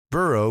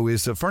Burrow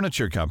is a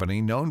furniture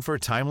company known for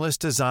timeless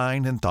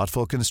design and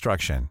thoughtful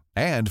construction,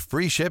 and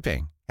free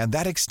shipping, and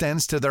that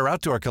extends to their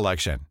outdoor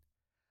collection.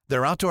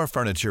 Their outdoor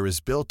furniture is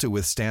built to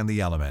withstand the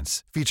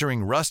elements,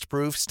 featuring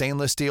rust-proof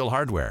stainless steel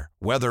hardware,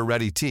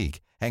 weather-ready teak,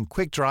 and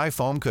quick-dry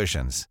foam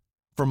cushions.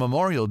 For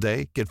Memorial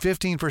Day, get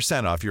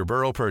 15% off your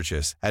Burrow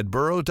purchase at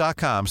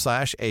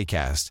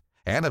burrow.com/acast,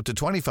 and up to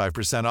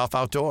 25% off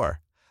outdoor.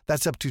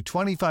 That's up to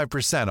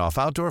 25% off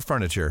outdoor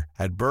furniture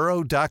at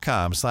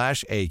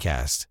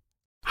burrow.com/acast.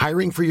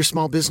 Hiring for your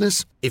small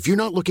business? If you're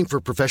not looking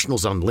for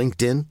professionals on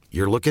LinkedIn,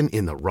 you're looking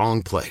in the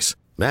wrong place.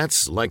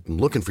 That's like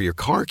looking for your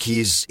car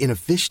keys in a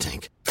fish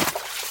tank.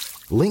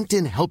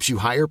 LinkedIn helps you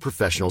hire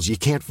professionals you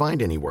can't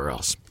find anywhere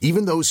else,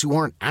 even those who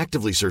aren't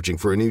actively searching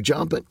for a new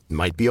job but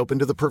might be open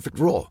to the perfect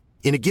role.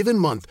 In a given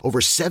month, over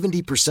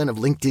 70% of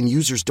LinkedIn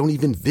users don't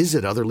even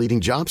visit other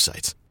leading job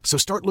sites. So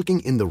start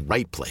looking in the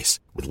right place.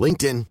 With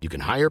LinkedIn, you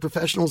can hire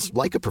professionals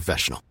like a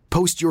professional.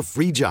 Post your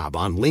free job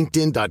on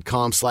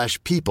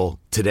linkedin.com/people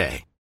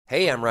today.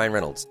 Hey, I'm Ryan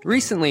Reynolds.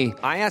 Recently,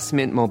 I asked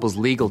Mint Mobile's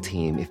legal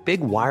team if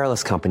big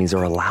wireless companies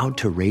are allowed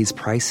to raise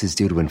prices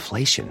due to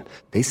inflation.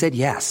 They said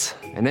yes.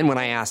 And then when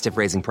I asked if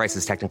raising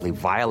prices technically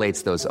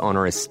violates those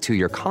onerous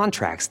two-year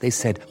contracts, they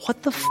said,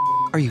 "What the f***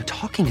 are you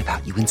talking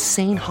about, you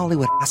insane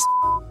Hollywood ass?"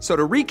 So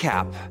to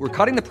recap, we're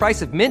cutting the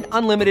price of Mint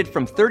Unlimited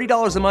from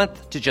 $30 a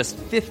month to just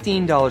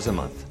 $15 a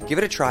month. Give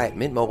it a try at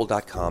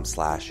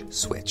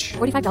mintmobile.com/switch.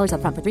 $45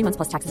 up front for 3 months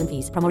plus taxes and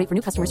fees. Promo rate for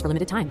new customers for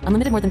limited time.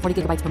 Unlimited more than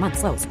 40 gigabytes per month.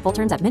 Slows full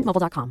terms at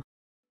mintmobile.com.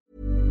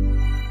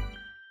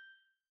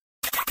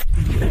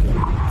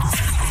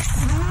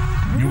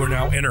 You are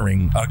now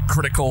entering a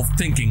critical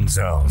thinking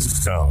zone.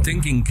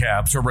 Thinking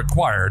caps are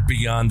required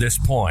beyond this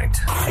point.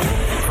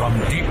 From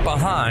deep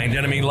behind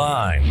enemy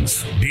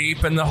lines,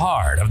 deep in the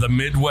heart of the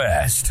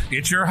Midwest,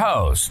 it's your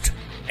host,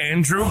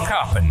 Andrew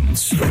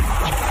Coppins.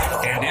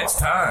 And it's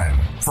time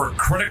for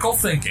Critical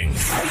Thinking.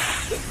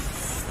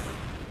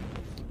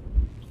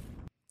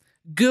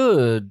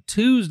 Good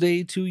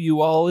Tuesday to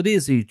you all. It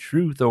is a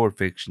Truth or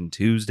Fiction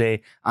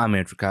Tuesday. I'm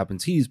Andrew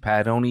Coppins. He's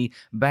Pat Oney,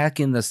 back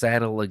in the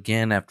saddle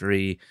again after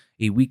a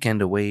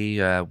weekend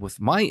away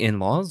with my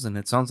in-laws, and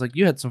it sounds like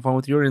you had some fun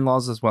with your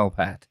in-laws as well,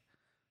 Pat,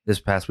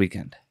 this past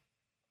weekend.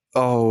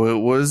 Oh,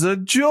 it was a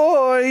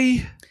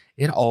joy.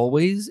 It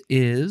always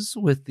is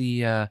with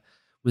the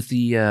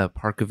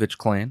Parkovich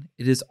clan.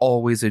 It is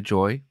always a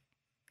joy.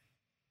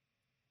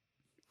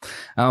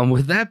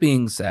 With that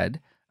being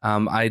said,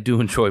 I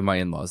do enjoy my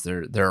in-laws.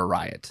 They're a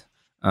riot.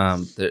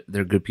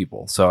 They're good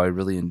people, so I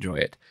really enjoy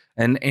it.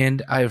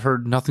 And I've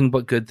heard nothing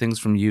but good things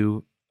from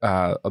you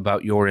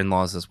about your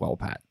in-laws as well,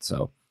 Pat.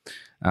 So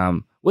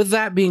with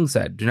that being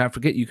said, do not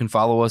forget you can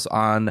follow us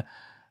on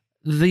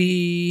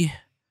the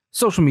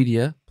social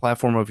media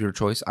platform of your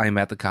choice. I am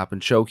at The Coppin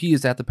Show. He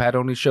is at The Pat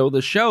Oney Show.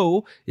 The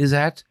show is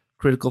at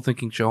Critical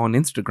Thinking Show on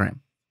Instagram.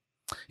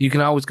 You can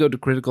always go to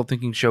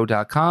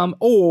criticalthinkingshow.com,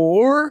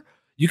 or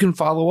you can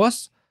follow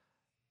us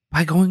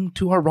by going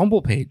to our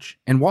Rumble page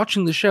and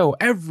watching the show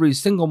every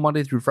single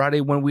Monday through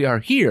Friday when we are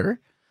here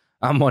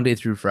on Monday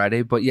through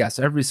Friday. But yes,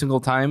 every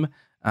single time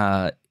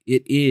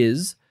it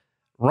is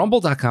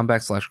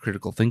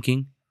rumble.com/critical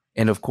thinking.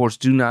 And of course,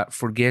 do not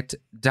forget,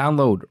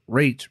 download,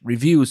 rate,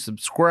 review,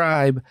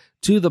 subscribe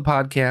to the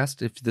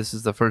podcast. If this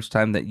is the first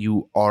time that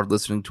you are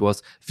listening to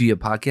us via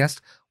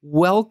podcast,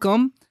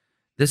 welcome.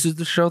 This is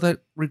the show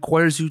that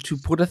requires you to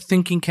put a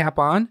thinking cap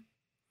on.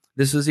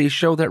 This is a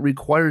show that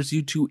requires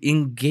you to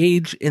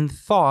engage in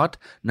thought,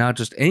 not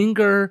just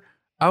anger,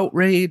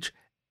 outrage,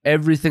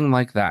 everything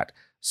like that.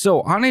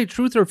 So on a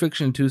Truth or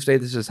Fiction Tuesday,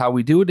 this is how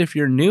we do it. If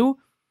you're new,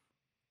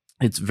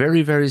 it's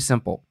very, very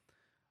simple.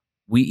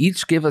 We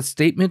each give a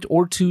statement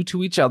or two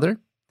to each other.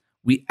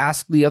 We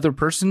ask the other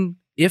person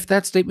if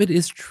that statement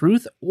is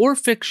truth or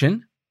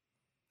fiction,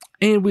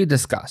 and we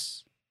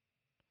discuss.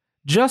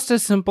 Just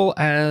as simple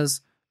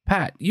as,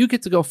 Pat, you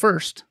get to go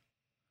first.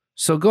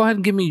 So go ahead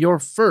and give me your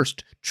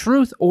first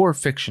truth or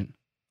fiction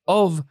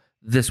of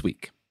this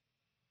week.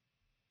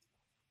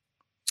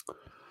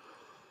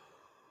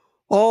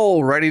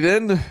 Alrighty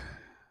then.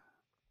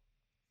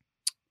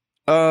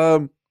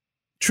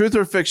 Truth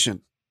or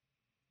fiction?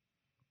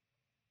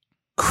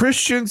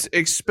 Christians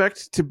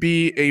expect to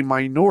be a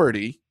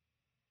minority,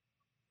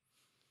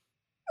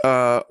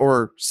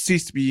 or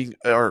cease to be,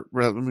 or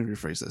let me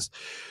rephrase this.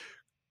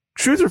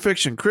 Truth or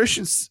fiction?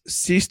 Christians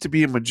cease to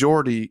be a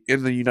majority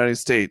in the United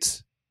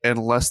States in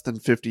less than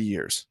 50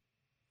 years.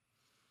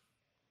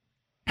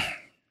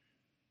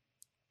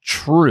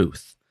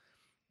 Truth.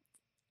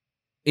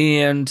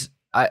 And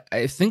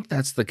I think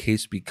that's the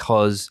case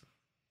because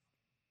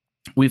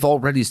we've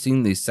already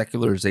seen the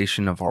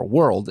secularization of our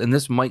world, and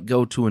this might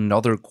go to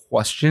another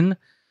question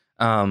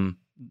or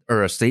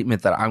a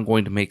statement that I'm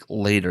going to make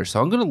later. So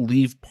I'm going to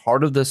leave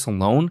part of this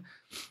alone,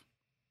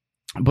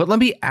 but let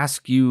me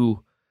ask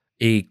you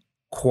a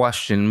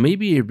question,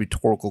 maybe a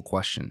rhetorical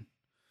question.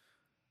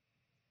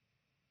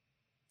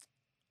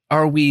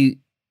 Are we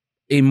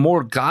a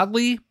more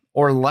godly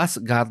or less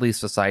godly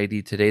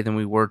society today than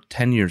we were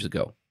 10 years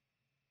ago?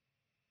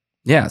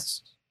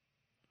 Yes.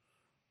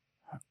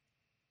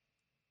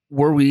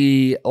 were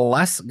we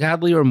less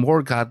godly or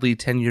more godly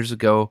 10 years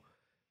ago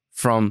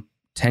from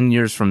 10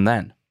 years from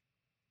then?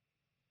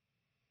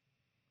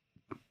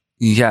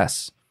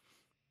 Yes.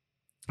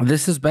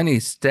 This has been a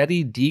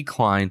steady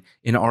decline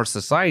in our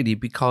society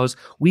because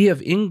we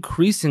have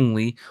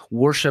increasingly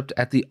worshipped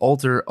at the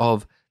altar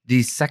of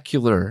the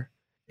secular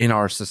in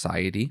our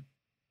society.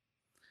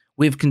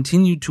 We have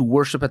continued to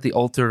worship at the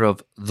altar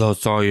of the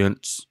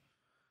science.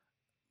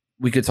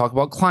 We could talk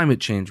about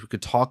climate change. We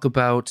could talk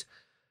about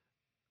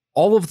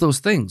all of those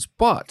things.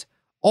 But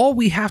all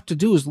we have to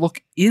do is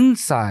look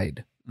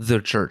inside the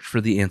church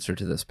for the answer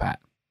to this, Pat.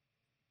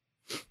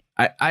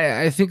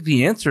 I think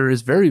the answer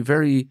is very,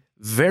 very,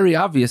 very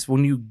obvious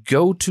when you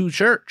go to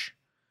church.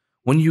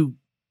 When you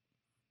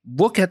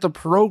look at the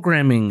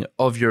programming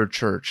of your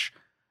church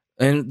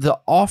and the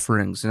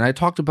offerings. And I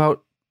talked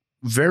about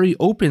very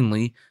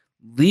openly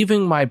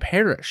leaving my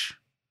parish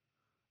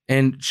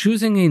and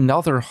choosing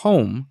another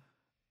home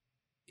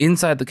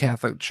inside the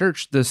Catholic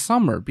Church this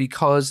summer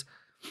because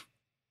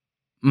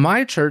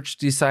my church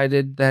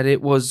decided that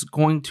it was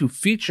going to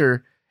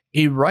feature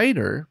a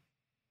writer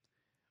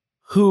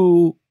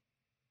who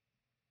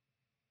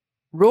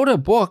wrote a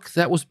book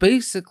that was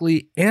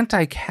basically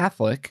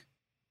anti-Catholic,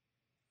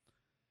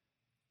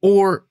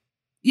 or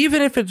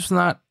even if it's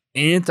not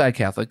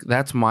anti-Catholic,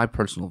 that's my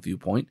personal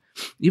viewpoint,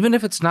 even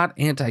if it's not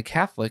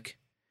anti-Catholic,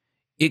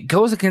 it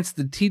goes against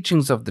the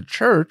teachings of the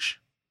church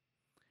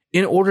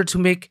in order to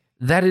make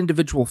that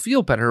individual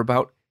feel better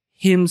about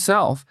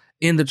himself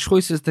and the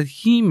choices that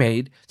he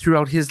made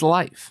throughout his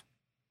life.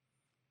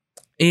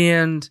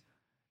 And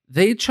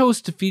they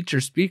chose to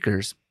feature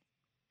speakers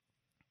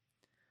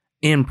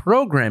and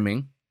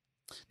programming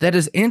that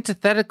is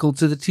antithetical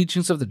to the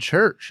teachings of the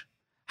church.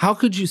 How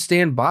could you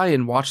stand by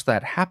and watch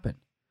that happen,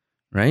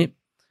 right?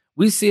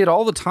 We see it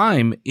all the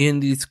time in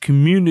these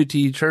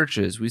community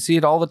churches. We see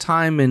it all the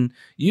time in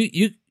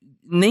you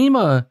name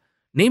a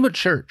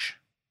church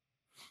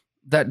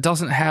that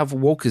doesn't have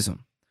wokeism.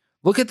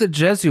 Look at the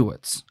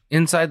Jesuits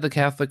inside the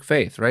Catholic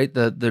faith, right?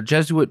 The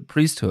Jesuit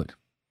priesthood.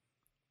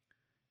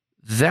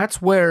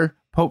 That's where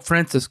Pope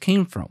Francis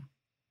came from.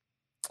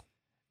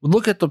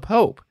 Look at the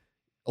Pope.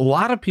 A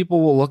lot of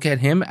people will look at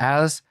him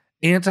as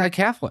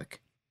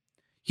anti-Catholic.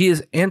 He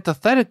is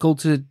antithetical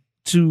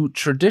to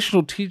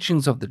traditional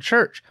teachings of the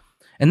church.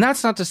 And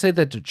that's not to say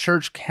that the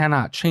church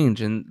cannot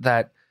change and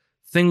that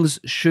things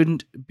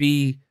shouldn't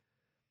be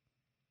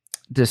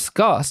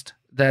discussed,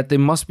 that they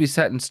must be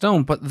set in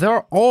stone. But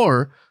there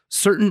are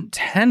certain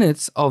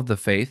tenets of the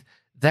faith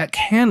that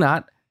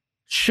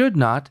should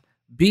not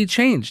be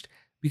changed.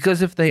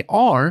 Because if they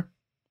are,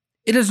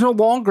 it is no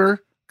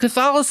longer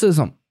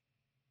Catholicism.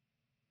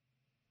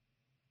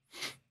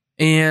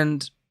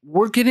 And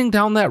we're getting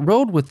down that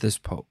road with this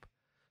Pope.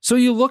 So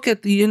you look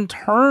at the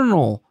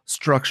internal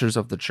structures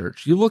of the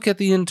church. You look at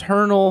the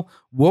internal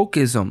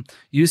wokeism.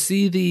 You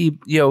see the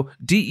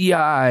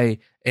DEI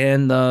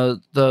and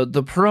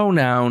the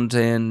pronouns,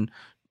 and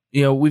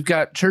we've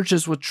got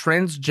churches with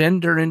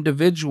transgender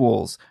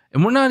individuals,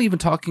 and we're not even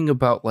talking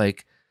about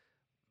like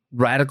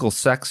radical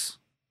sects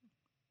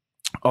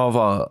of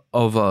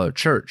a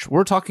church.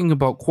 We're talking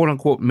about quote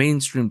unquote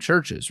mainstream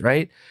churches,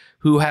 right?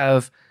 Who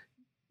have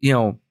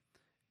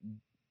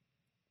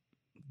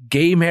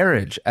gay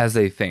marriage as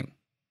a thing.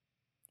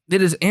 It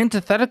is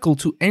antithetical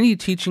to any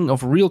teaching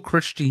of real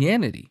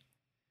Christianity.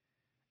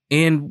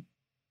 And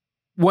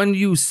when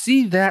you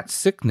see that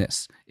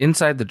sickness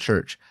inside the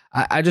church,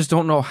 I just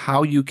don't know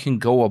how you can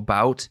go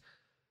about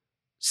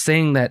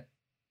saying that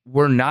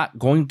we're not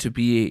going to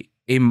be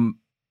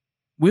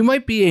we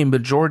might be a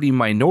majority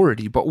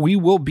minority, but we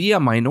will be a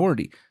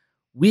minority.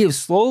 We have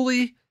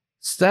slowly,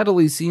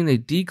 steadily seen a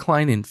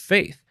decline in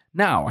faith.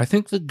 Now, I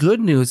think the good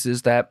news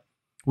is that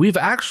we've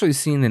actually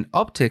seen an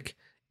uptick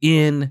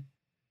in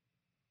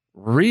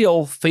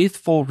real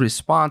faithful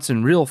response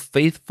and real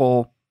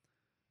faithful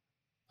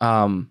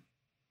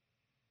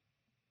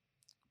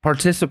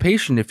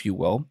participation, if you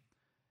will,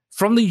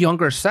 from the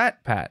younger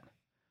set, Pat,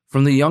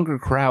 from the younger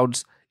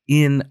crowds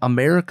in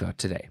America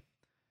today.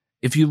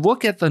 If you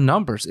look at the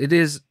numbers, it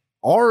is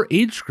our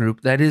age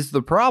group that is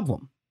the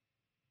problem.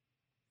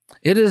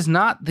 It is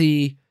not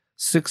the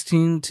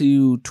 16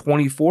 to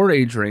 24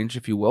 age range,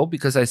 if you will,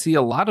 because I see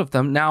a lot of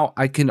them. Now,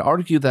 I can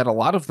argue that a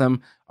lot of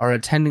them are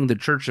attending the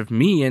Church of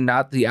Me and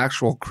not the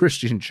actual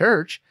Christian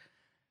church,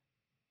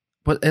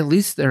 but at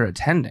least they're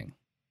attending.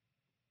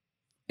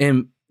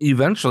 And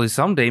eventually,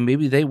 someday,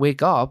 maybe they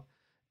wake up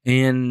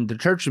and the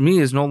Church of Me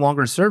is no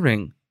longer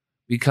serving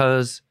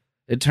because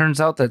it turns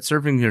out that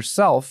serving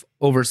yourself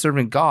over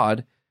serving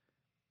God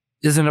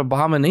is an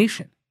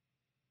abomination.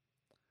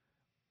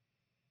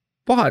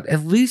 But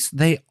at least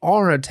they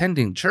are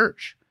attending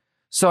church.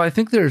 So I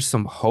think there's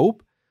some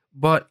hope,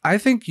 but I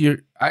think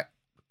I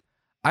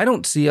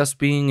don't see us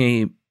being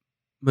a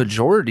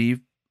majority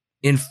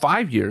in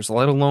 5 years,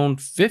 let alone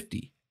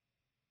 50.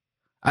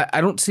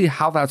 I don't see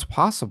how that's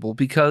possible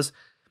because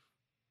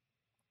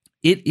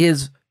it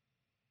is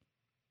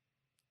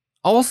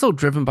also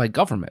driven by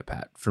government,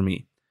 Pat, for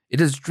me. It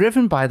is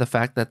driven by the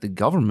fact that the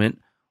government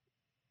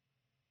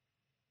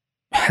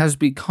has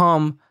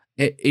become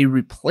a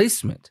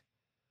replacement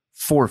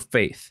for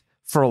faith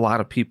for a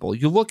lot of people.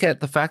 You look at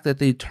the fact that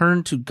they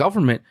turn to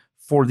government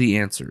for the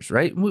answers,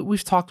 right?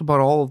 We've talked about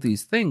all of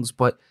these things,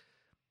 but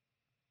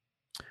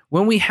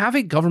when we have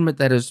a government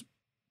that has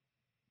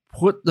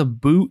put the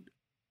boot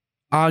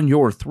on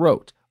your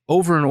throat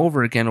over and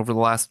over again over the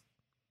last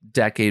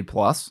decade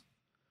plus,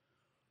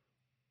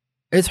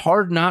 it's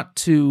hard not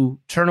to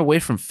turn away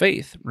from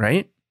faith,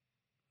 right?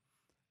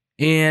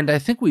 And I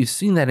think we've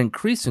seen that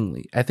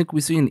increasingly. I think we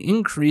see an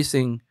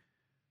increasing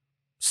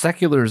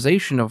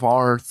secularization of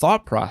our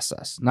thought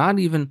process. Not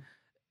even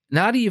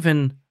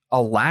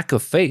a lack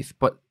of faith,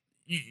 but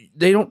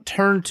they don't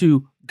turn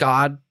to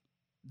God,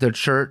 the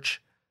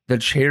church, the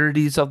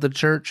charities of the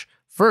church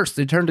first.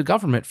 They turn to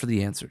government for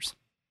the answers.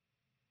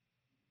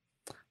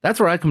 That's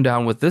where I come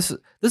down with this.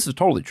 This is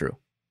totally true.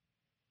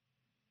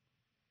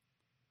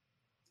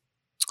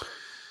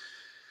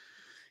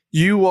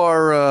 You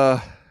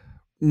are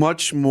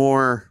much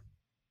more,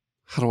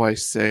 how do I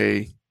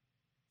say,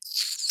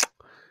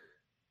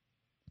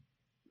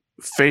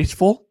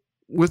 faithful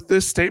with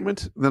this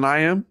statement than I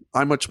am.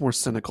 I'm much more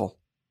cynical.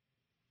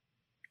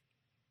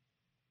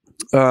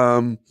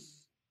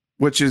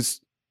 Which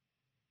is,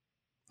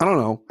 I don't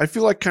know. I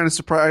feel like kind of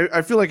surprised.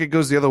 I feel like it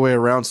goes the other way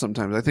around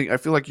sometimes. I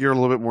feel like you're a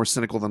little bit more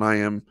cynical than I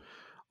am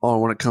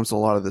on when it comes to a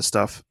lot of this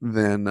stuff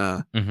than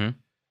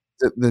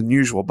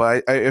usual.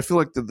 But I feel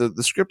like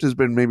the script has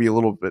been maybe a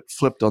little bit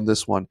flipped on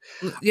this one.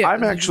 Yeah,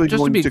 I'm actually just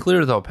going to be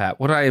clear though, Pat.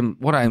 What I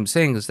am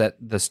saying is that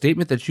the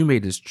statement that you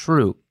made is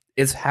true.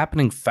 It's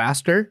happening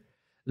faster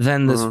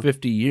than this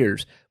 50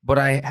 years, but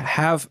I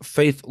have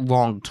faith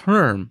long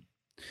term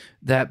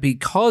that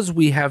because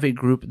we have a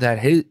group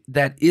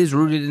that is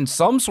rooted in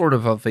some sort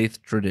of a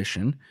faith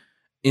tradition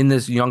in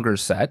this younger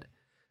set,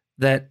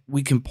 that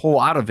we can pull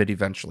out of it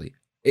eventually.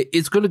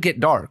 It's going to get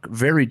dark,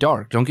 very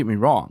dark. Don't get me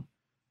wrong.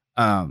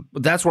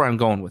 But that's where I'm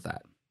going with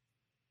that.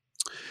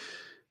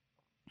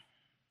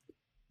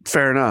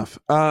 Fair enough.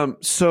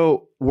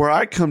 So where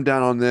I come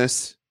down on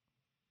this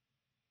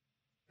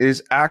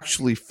is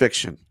actually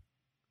fiction.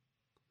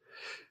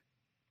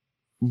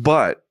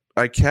 But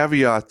I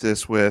caveat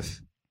this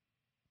with,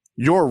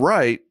 you're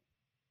right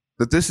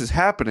that this is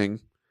happening.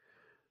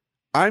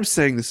 I'm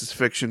saying this is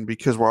fiction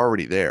because we're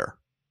already there.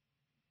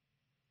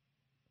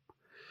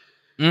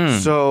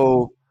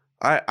 So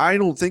I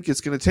don't think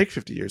it's going to take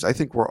 50 years. I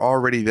think we're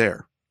already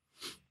there.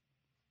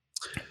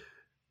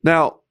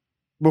 Now,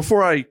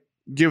 before I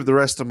give the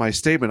rest of my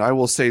statement, I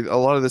will say a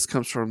lot of this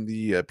comes from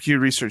the Pew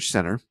Research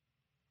Center.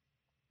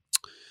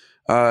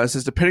 It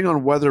says, depending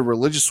on whether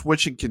religious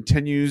switching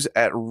continues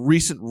at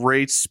recent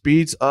rates,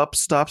 speeds up,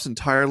 stops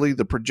entirely,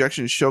 the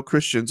projections show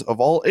Christians of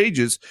all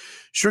ages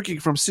shrinking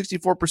from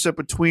 64%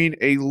 between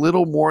a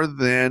little more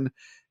than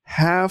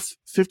half,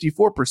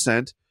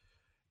 54%,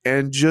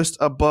 and just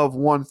above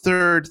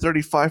 1/3,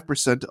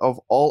 35% of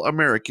all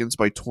Americans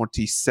by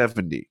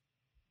 2070.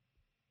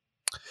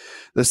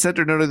 The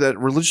center noted that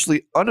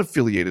religiously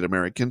unaffiliated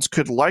Americans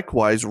could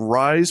likewise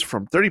rise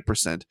from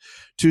 30%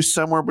 to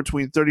somewhere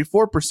between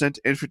 34%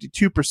 and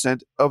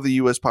 52% of the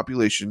U.S.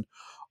 population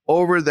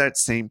over that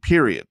same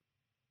period.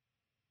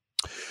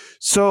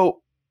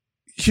 So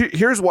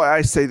here's why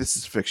I say this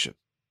is fiction.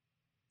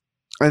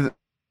 And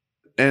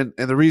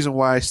the reason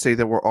why I say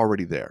that we're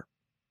already there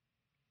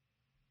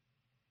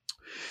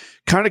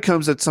kind of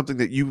comes at something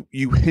that you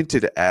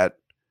hinted at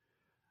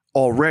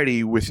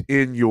already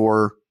within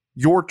your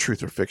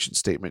truth or fiction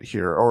statement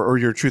here, or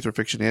your truth or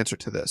fiction answer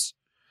to this.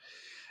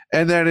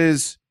 And that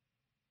is,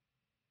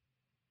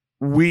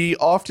 we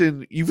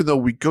often, even though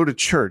we go to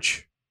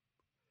church,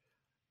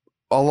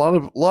 a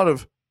lot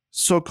of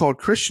so-called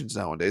Christians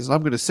nowadays, and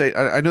I'm going to say,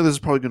 I know this is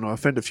probably going to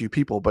offend a few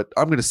people, but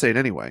I'm going to say it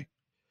anyway.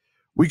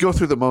 We go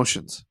through the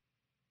motions.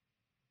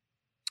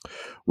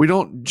 We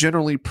don't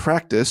generally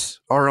practice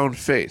our own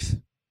faith.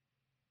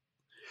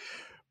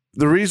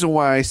 The reason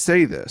why I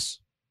say this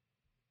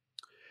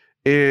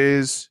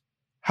is,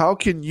 how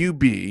can you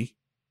be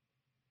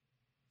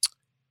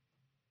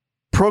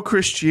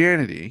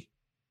pro-Christianity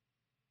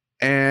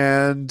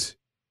and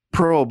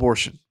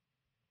pro-abortion?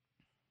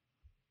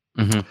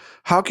 Mm-hmm.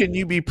 How can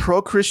you be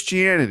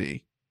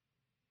pro-Christianity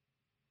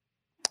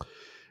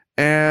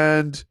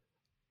and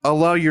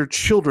allow your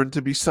children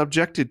to be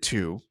subjected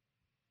to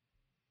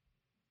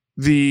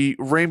the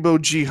rainbow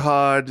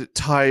jihad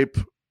type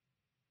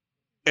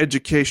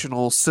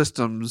educational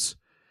systems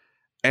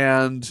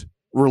and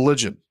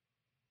religion?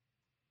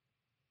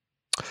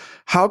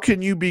 How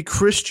can you be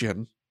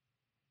Christian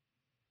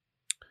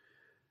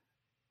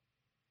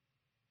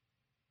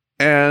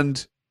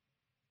and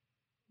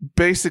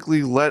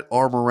basically let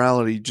our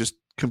morality just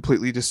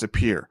completely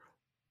disappear?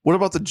 What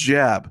about the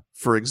jab,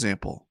 for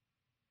example?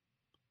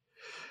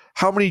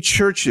 How many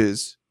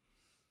churches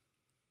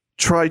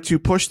try to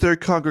push their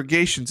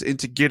congregations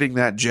into getting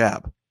that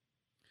jab?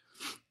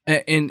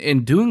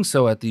 And doing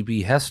so at the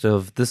behest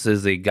of, this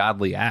is a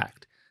godly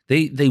act.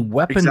 They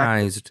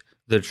weaponized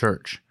the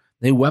church.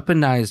 They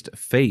weaponized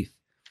faith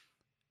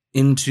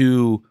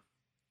into,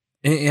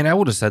 and I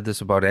would have said this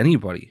about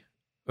anybody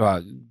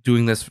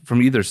doing this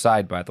from either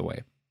side, by the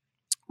way.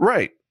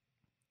 Right.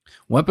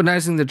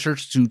 Weaponizing the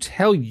church to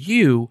tell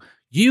you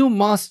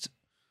must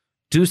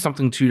do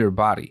something to your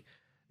body.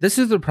 This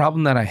is the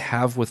problem that I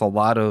have with a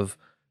lot of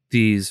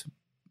these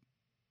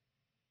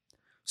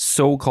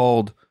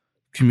so-called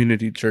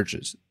community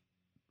churches,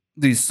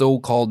 these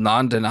so-called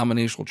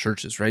non-denominational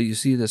churches, right? You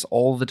see this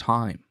all the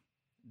time.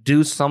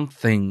 Do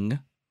something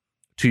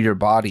to your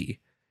body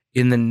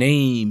in the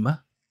name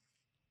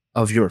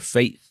of your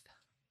faith.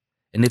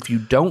 And if you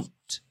don't,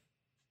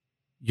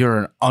 you're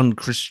an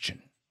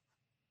unchristian.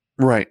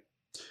 Right.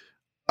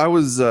 I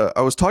was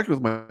talking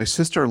with my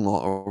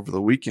sister-in-law over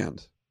the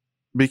weekend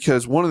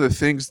because one of the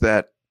things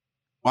that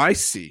I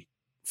see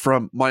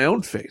from my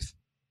own faith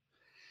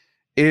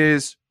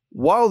is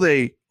while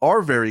they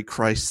are very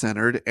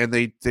Christ-centered and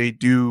they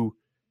do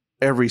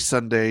every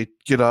Sunday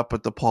get up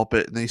at the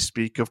pulpit and they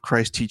speak of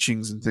Christ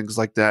teachings and things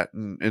like that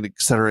and et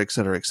cetera, et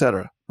cetera, et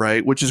cetera,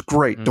 right? Which is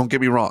great. Mm-hmm. Don't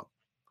get me wrong.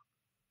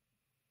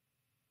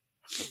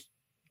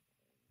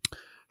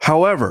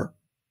 However,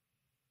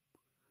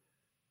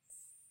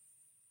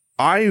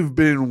 I've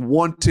been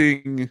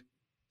wanting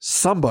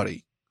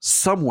somebody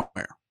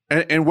somewhere,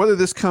 and whether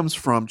this comes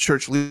from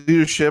church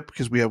leadership,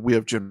 because we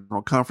have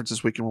general conference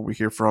this weekend where we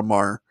hear from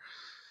our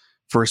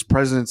first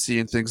presidency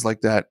and things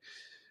like that,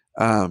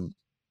 and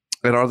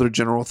other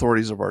general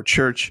authorities of our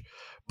church.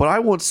 But I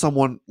want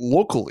someone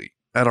locally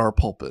at our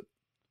pulpit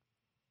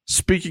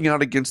speaking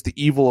out against the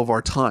evil of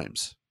our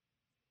times.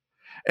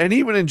 And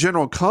even in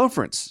general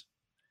conference,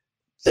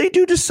 they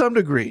do to some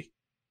degree.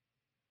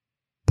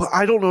 But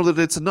I don't know that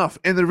it's enough.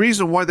 And the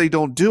reason why they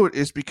don't do it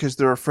is because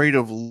they're afraid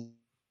of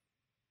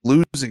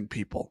losing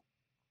people.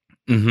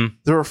 Mm-hmm.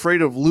 They're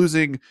afraid of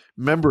losing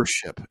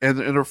membership and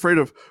they're afraid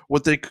of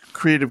what they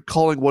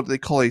calling what they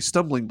call a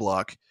stumbling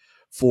block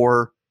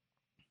for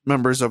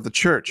members of the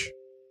church.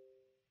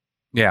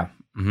 Yeah.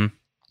 Mm-hmm.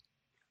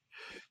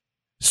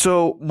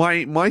 So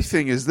my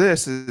thing is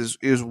this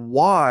is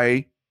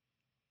why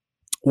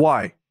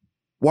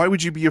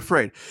would you be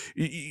afraid?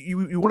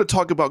 You want to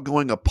talk about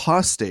going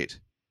apostate.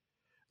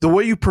 The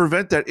way you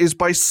prevent that is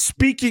by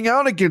speaking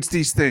out against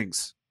these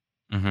things.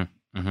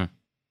 Mm-hmm. Mm-hmm.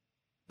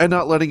 And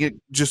not letting it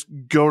just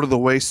go to the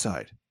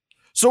wayside.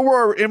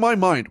 So in my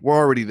mind, we're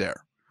already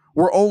there.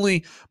 A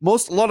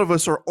lot of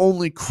us are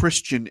only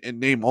Christian in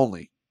name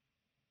only.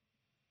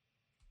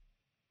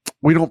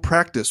 We don't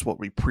practice what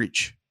we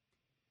preach.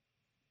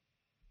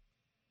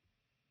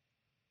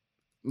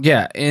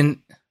 Yeah,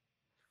 and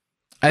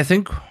I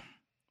think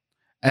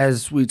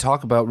as we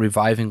talk about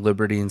reviving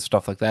liberty and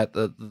stuff like that,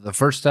 the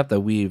first step that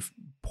we've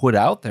put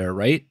out there,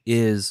 right,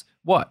 is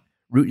what?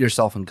 Root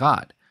yourself in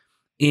God.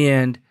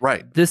 And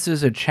right. This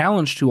is a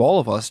challenge to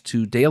all of us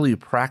to daily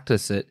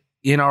practice it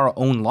in our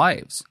own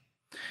lives.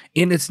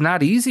 And it's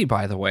not easy,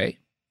 by the way,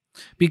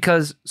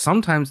 because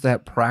sometimes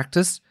that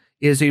practice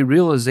is a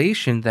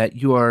realization that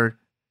you are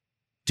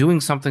doing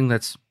something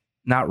that's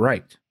not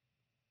right.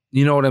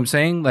 You know what I'm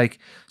saying? Like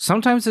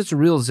sometimes it's a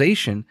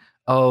realization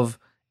of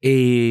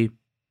a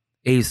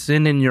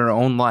sin in your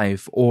own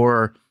life,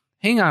 or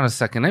hang on a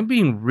second, I'm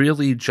being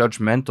really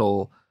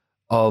judgmental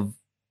of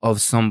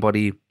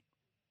somebody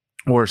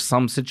or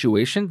some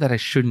situation that I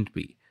shouldn't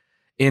be.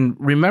 And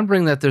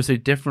remembering that there's a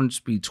difference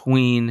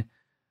between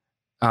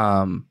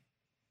God's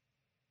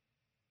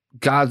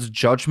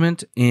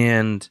judgment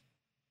and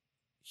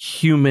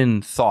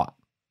human thought,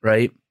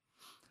 right?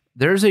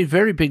 There's a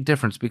very big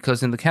difference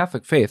because in the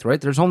Catholic faith, right,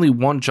 there's only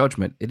one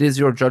judgment. It is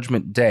your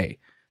judgment day.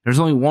 There's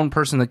only one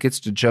person that gets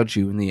to judge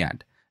you in the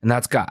end, and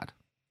that's God.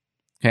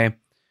 Okay?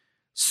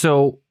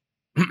 So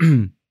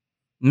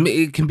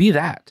it can be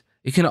that.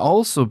 It can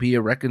also be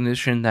a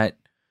recognition that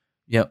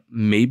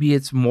maybe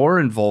it's more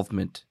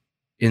involvement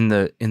in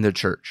the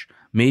church.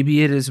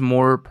 Maybe it is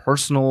more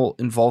personal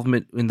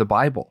involvement in the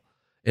Bible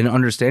and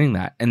understanding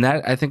that. And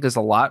that, I think, is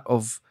a lot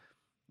of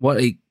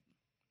what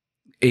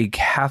a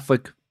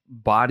Catholic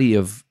body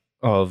of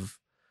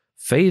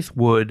faith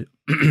would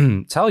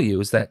tell you,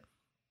 is that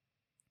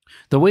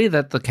the way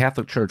that the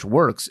Catholic Church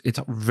works, it's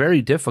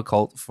very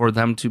difficult for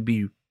them to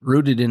be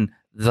rooted in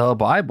the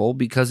Bible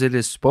because it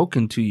is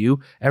spoken to you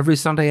every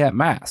Sunday at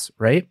Mass,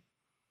 right?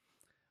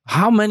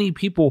 How many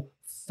people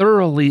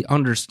thoroughly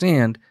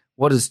understand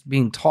what is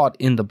being taught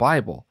in the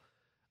Bible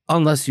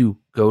unless you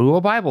go to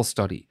a Bible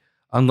study,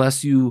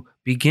 unless you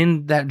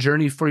begin that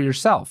journey for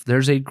yourself?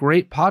 There's a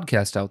great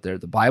podcast out there,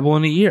 The Bible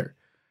in a Year.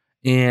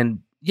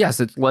 And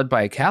yes, it's led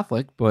by a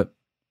Catholic, but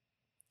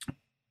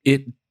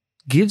it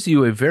gives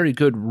you a very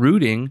good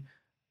rooting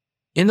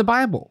in the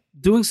Bible.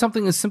 Doing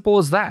something as simple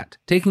as that,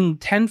 taking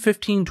 10,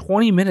 15,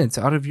 20 minutes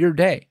out of your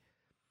day.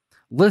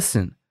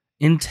 Listen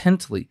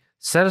intently.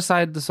 Set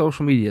aside the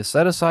social media,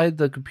 set aside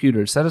the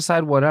computer, set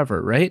aside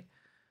whatever, right?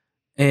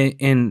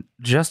 And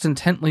just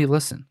intently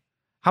listen.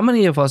 How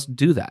many of us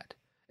do that?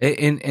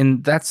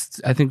 And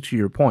that's, I think, to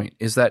your point,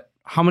 is that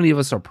how many of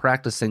us are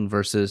practicing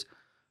versus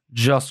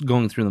just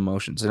going through the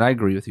motions? And I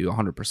agree with you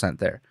 100%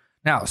 there.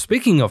 Now,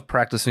 speaking of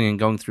practicing and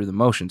going through the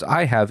motions,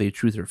 I have a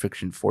truth or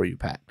fiction for you,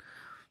 Pat.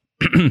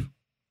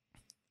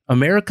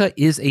 America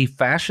is a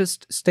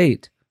fascist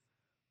state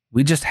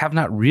We just have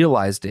not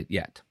realized it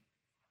yet.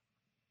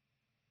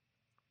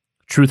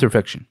 Truth or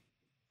fiction?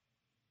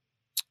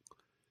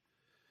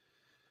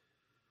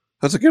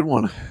 That's a good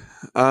one.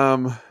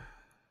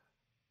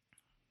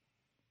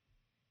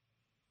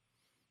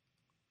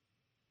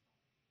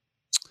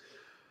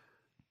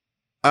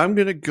 I'm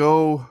gonna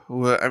go.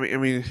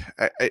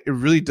 It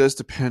really does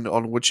depend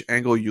on which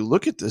angle you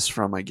look at this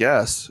from, I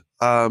guess.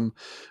 But I'm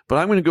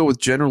gonna go with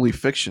generally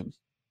fiction.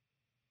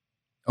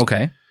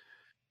 Okay.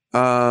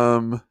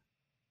 The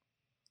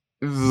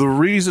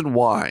reason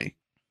why,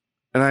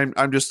 and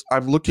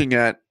I'm looking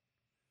at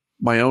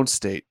my own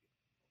state,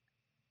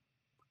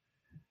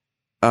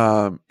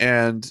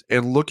 and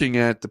looking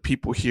at the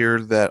people here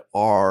that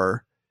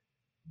are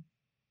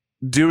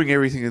doing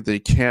everything that they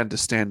can to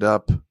stand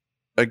up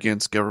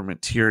against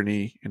government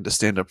tyranny and to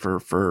stand up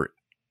for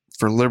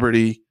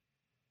liberty.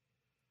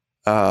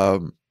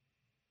 No,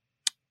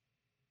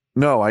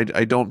 I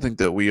don't think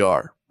that we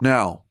are.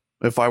 Now,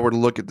 if I were to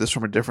look at this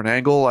from a different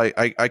angle,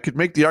 I could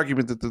make the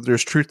argument that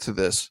there's truth to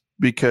this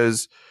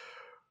because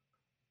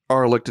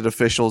our elected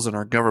officials and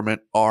our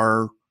government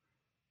are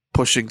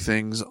pushing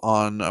things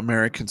on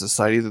American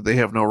society that they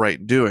have no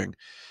right doing.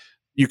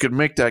 You could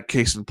make that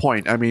case in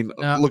point. I mean,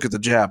 look at the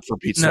jab, for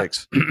Pete's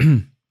sakes.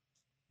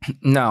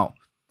 Now,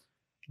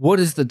 what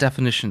is the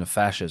definition of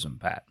fascism,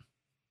 Pat?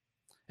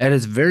 At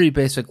its very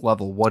basic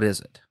level, what is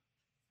it?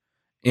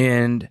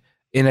 And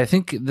I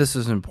think this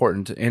is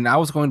important. And I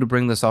was going to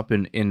bring this up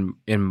in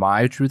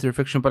my truth or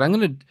fiction, but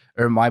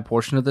my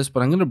portion of this,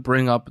 but I'm going to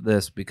bring up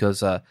this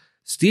because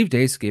Steve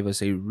Dace gave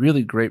us a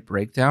really great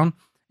breakdown,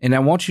 and I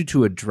want you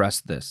to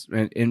address this.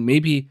 And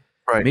maybe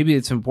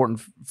it's important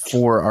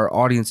for our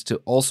audience to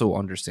also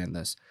understand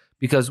this,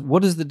 because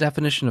what is the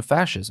definition of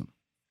fascism?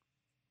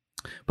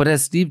 But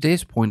as Steve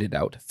Dace pointed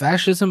out,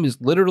 fascism is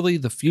literally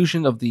the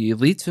fusion of the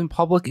elites in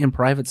public and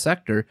private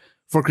sector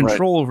for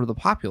control over the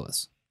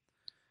populace.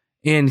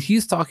 And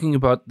he's talking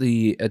about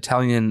the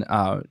Italian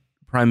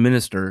prime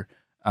minister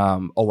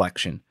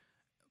election.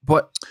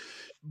 But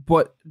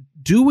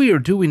do we or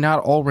do we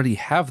not already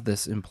have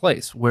this in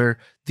place where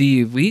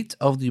the elite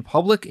of the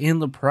public and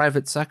the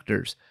private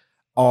sectors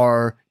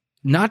are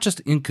not just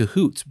in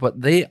cahoots, but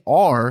they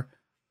are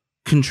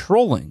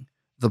controlling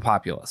the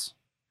populace?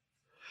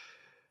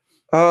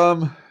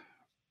 I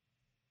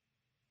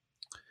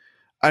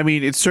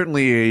mean, it's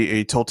certainly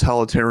a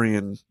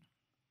totalitarian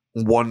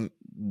one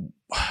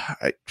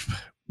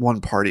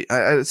party.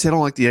 I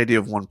don't like the idea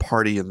of one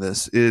party in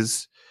this.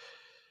 It's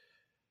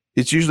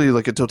usually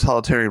like a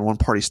totalitarian one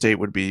party state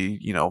would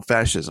be,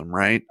 fascism,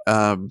 right?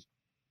 But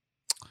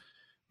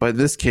in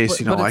this case,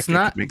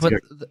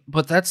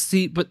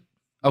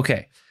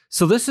 okay.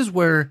 So this is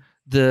where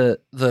the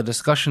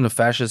discussion of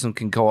fascism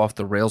can go off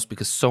the rails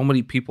because so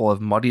many people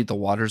have muddied the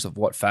waters of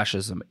what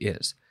fascism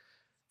is.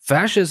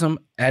 Fascism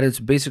at its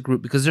basic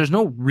root, because there's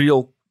no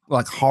real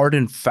hard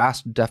and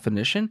fast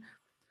definition,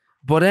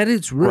 but at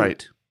its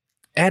root,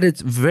 at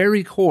its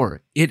very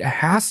core, it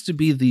has to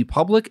be the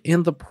public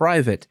and the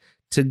private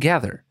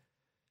together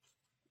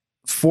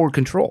for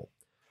control.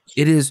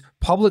 It is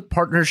public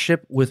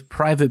partnership with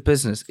private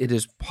business. It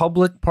is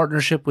public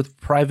partnership with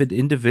private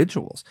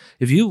individuals.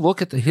 If you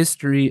look at the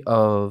history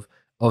of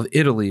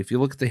Italy, if you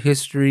look at the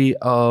history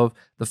of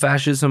the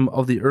fascism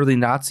of the early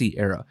Nazi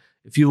era,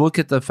 if you look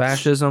at the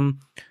fascism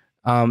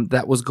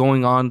that was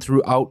going on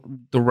throughout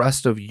the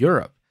rest of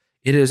Europe,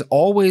 it is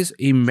always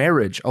a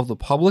marriage of the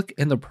public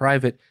and the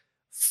private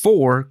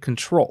for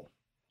control.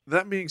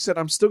 That being said,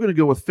 I'm still going to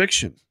go with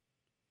fiction.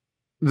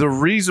 The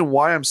reason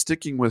why I'm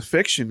sticking with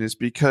fiction is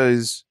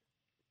because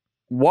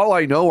while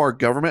I know our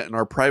government and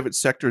our private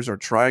sectors are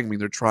trying,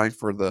 they're trying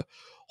for the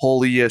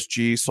whole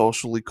ESG,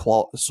 social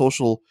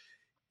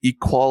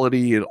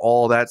equality, and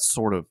all that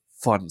sort of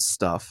fun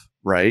stuff,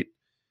 right?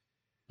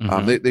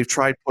 Mm-hmm. They've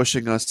tried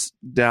pushing us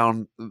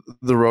down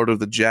the road of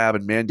the jab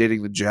and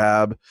mandating the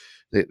jab.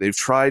 They've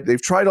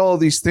tried all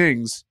of these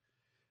things.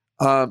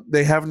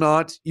 They have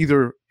not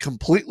either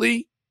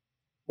completely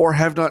or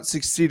have not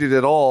succeeded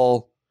at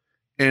all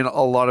in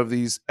a lot of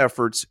these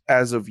efforts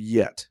as of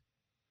yet.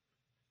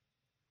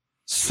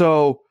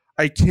 So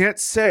I can't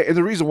say, and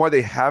the reason why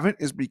they haven't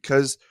is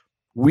because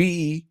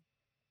we,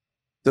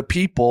 the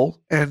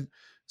people, and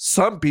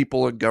some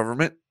people in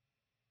government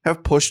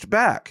have pushed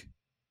back.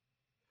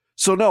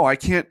 So no, I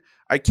can't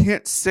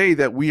say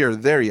that we are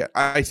there yet.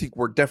 I think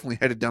we're definitely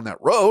headed down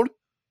that road,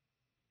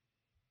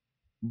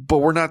 but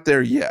we're not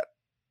there yet.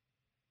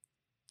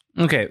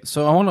 Okay,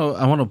 so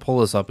I want to pull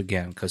this up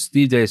again because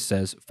Steve Dace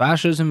says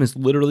fascism is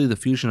literally the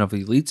fusion of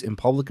elites in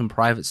public and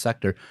private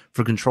sector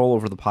for control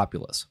over the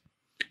populace.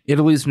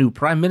 Italy's new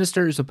prime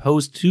minister is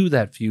opposed to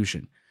that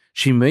fusion.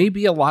 She may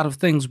be a lot of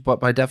things, but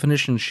by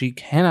definition, she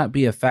cannot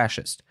be a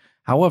fascist.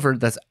 However,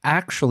 that's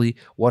actually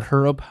what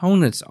her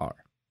opponents are.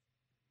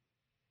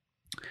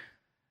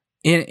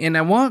 And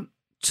I want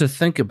to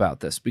think about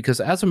this because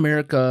as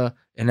America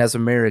and as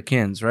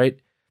Americans, right,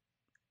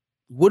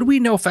 would we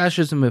know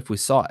fascism if we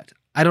saw it?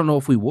 I don't know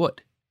if we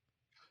would.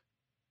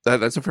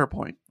 That's a fair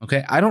point.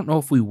 Okay, I don't know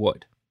if we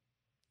would.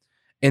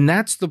 And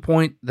that's the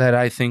point that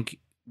I think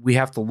we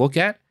have to look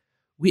at,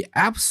 we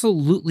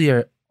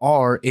absolutely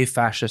are a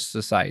fascist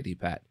society,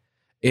 Pat.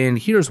 And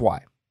here's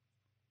why.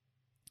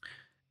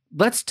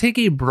 Let's take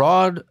a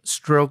broad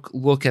stroke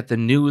look at the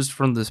news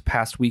from this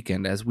past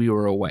weekend as we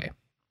were away.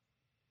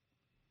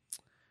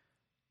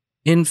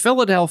 In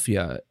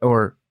Philadelphia,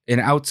 or an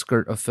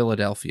outskirt of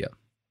Philadelphia,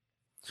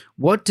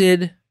 what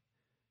did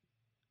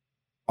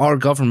our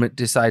government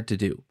decide to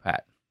do,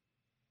 Pat?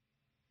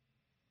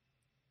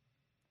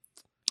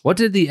 What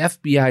did the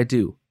FBI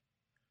do?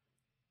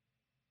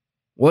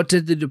 What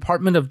did the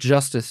Department of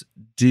Justice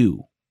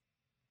do?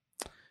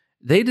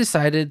 They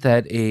decided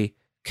that a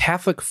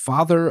Catholic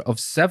father of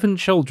 7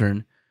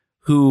 children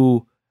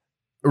who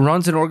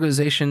runs an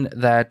organization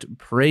that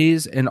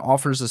prays and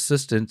offers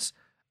assistance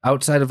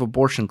outside of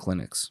abortion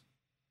clinics,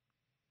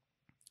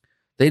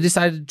 they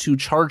decided to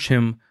charge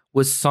him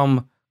with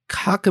some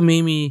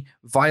cockamamie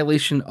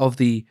violation of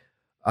the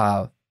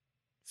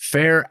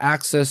Fair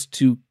Access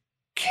to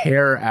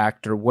Care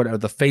Act, or whatever,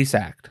 the FACE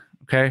Act,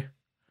 okay?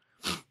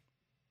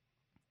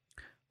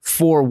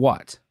 For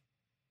what?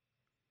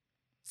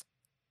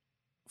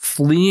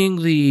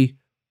 Fleeing the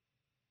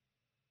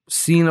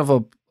scene of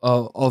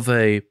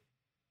a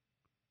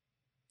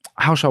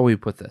how shall we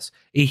put this?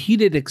 A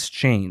heated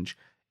exchange,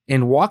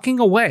 and walking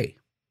away,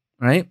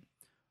 right,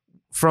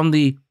 from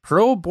the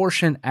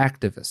pro-abortion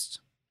activists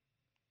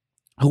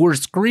who were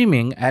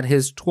screaming at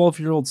his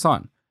 12-year-old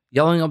son,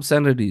 yelling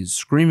obscenities,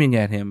 screaming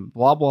at him,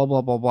 blah, blah,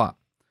 blah, blah, blah.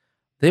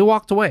 They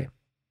walked away.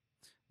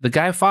 The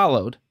guy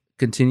followed,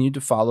 continued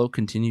to follow,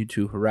 continued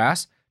to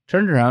harass,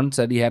 turned around and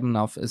said he had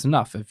enough is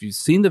enough. If you've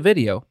seen the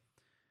video,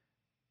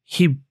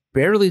 he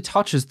barely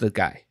touches the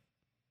guy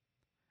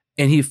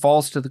and he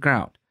falls to the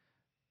ground.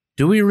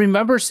 Do we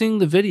remember seeing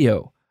the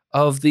video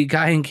of the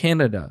guy in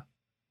Canada?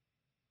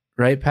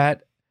 Right,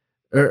 Pat?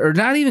 Or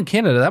not even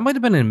Canada. That might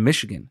have been in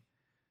Michigan,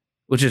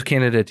 which is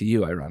Canada to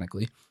you,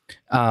 ironically.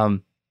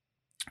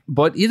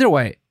 But either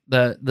way,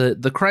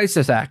 the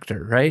crisis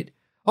actor, right?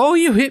 Oh,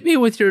 you hit me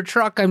with your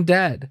truck, I'm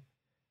dead.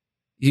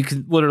 You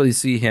can literally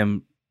see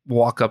him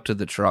walk up to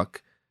the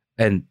truck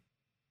and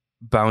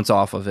bounce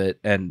off of it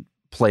and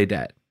play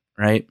dead,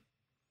 right?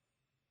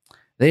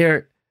 They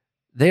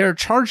are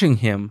charging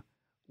him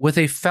with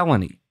a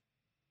felony.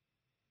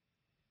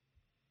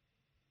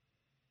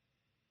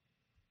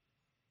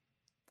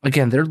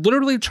 Again, they're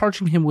literally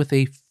charging him with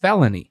a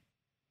felony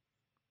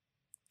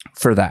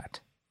for that.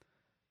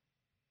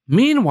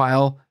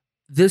 Meanwhile,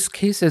 this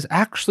case has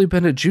actually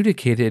been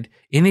adjudicated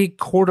in a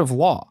court of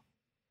law.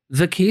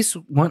 The case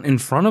went in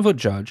front of a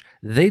judge.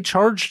 They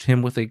charged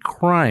him with a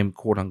crime,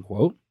 quote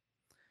unquote.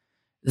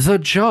 The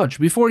judge,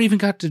 before it even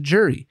got to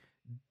jury,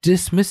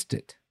 dismissed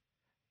it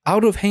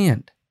out of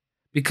hand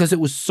because it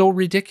was so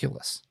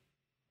ridiculous.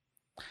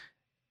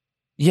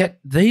 Yet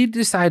they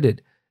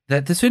decided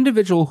that this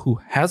individual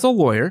who has a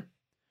lawyer,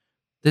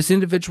 this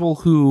individual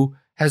who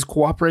has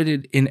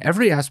cooperated in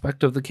every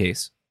aspect of the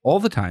case all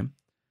the time,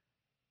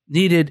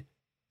 needed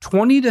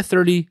 20 to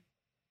 30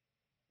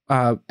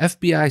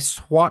 FBI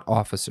SWAT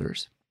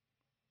officers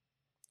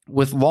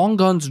with long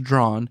guns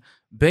drawn,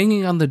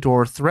 banging on the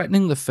door,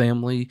 threatening the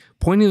family,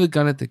 pointing the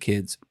gun at the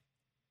kids.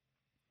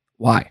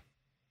 Why?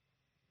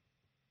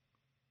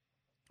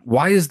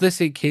 Why is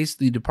this a case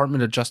the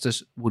Department of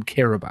Justice would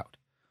care about?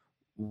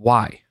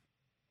 Why?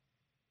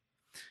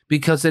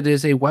 Because it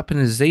is a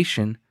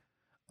weaponization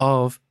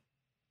of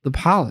the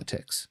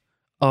politics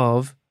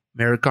of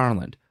Merrick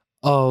Garland,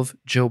 of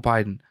Joe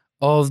Biden,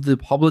 of the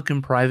public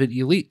and private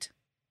elite.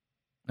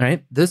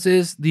 Right? This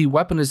is the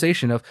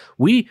weaponization of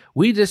we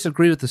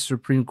disagree with the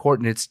Supreme Court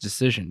and its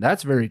decision.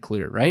 That's very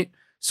clear, right?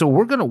 So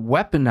we're going to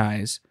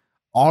weaponize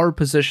our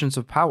positions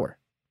of power.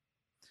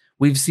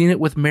 We've seen it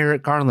with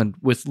Merrick Garland,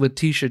 with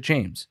Letitia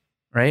James,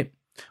 right?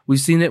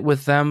 We've seen it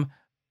with them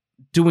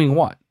doing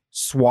what?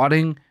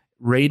 Swatting,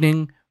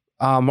 raiding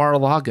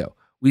Mar-a-Lago.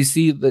 We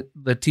see that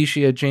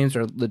Letitia James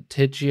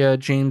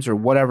or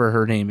whatever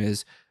her name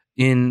is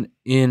in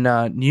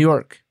New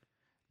York,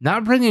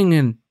 not bringing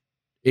in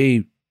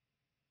a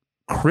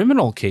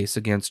criminal case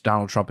against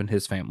Donald Trump and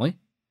his family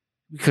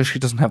because she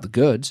doesn't have the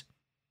goods,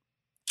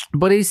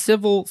 but a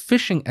civil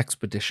fishing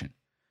expedition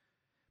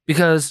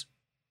because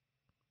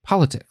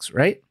politics,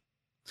 right?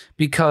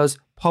 Because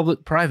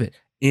public-private.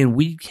 And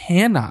we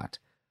cannot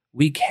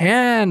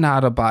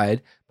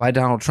abide by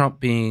Donald Trump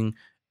being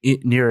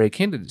near a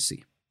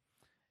candidacy.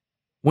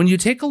 When you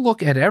take a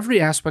look at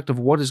every aspect of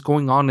what is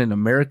going on in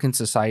American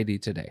society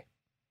today,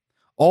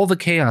 all the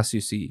chaos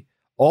you see,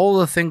 all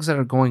the things that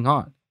are going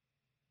on,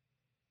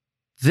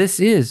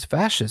 this is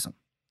fascism.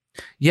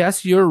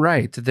 Yes, you're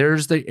right.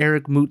 There's the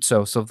Eric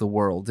Moutsos of the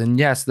world. And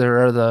yes,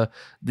 there are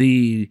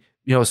the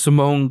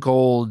Simone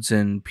Golds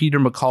and Peter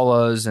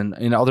McCulloughs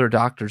and other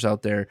doctors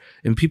out there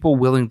and people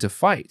willing to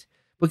fight.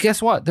 But guess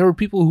what? There were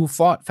people who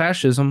fought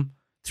fascism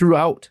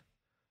throughout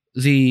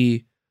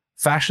the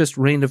fascist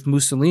reign of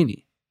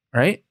Mussolini,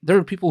 right? There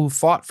were people who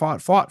fought.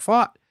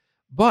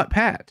 But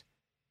Pat,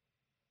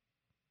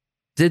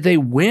 did they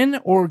win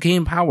or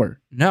gain power?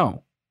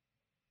 No.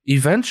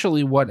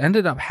 Eventually, what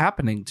ended up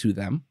happening to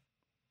them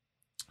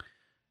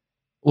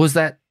was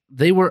that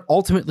they were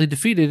ultimately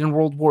defeated in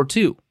World War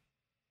II,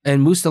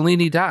 and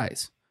Mussolini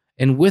dies.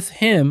 And with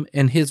him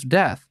and his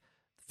death,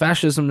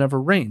 fascism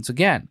never reigns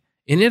again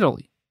in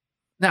Italy.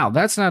 Now,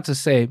 that's not to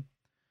say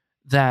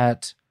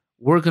that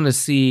we're going to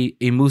see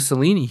a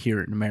Mussolini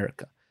here in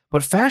America,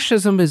 but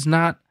fascism is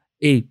not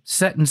a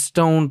set in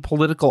stone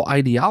political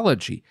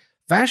ideology.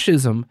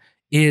 Fascism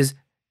is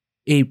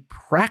a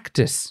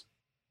practice,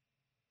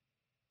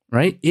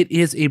 right? It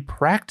is a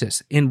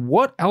practice. And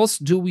what else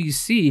do we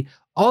see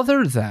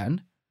other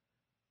than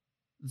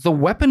the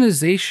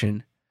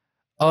weaponization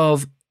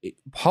of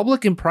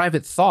public and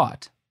private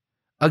thought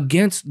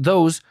against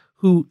those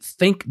who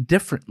think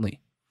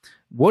differently?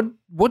 What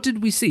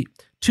did we see?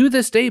 To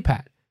this day,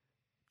 Pat,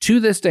 to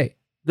this day,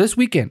 this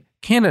weekend,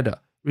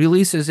 Canada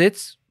releases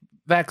its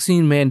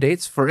vaccine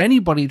mandates for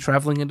anybody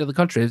traveling into the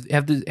country.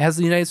 Has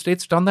the United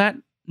States done that?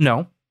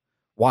 No.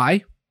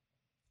 Why?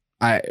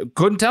 I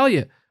couldn't tell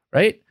you,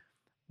 right?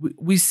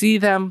 We see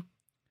them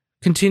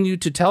continue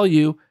to tell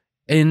you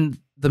in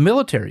the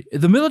military.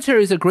 The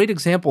military is a great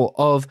example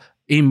of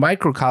a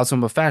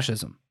microcosm of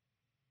fascism.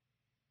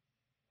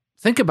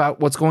 Think about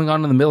what's going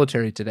on in the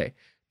military today.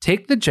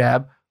 Take the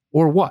jab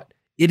or what?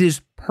 It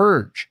is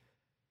purge.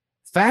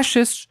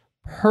 Fascists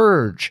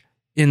purge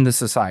in the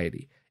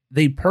society.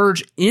 They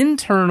purge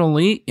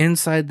internally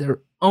inside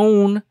their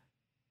own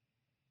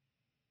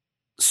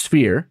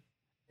sphere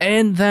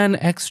and then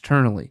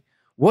externally.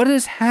 What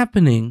is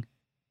happening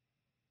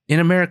in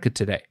America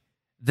today?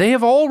 They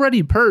have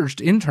already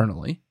purged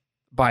internally,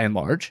 by and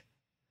large.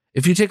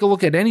 If you take a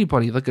look at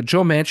anybody, like a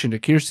Joe Manchin, a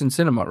Kirsten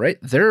Sinema, right?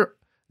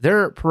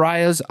 They're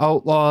pariahs,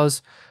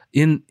 outlaws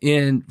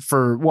in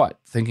for what?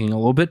 Thinking a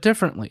little bit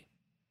differently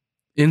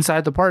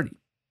inside the party.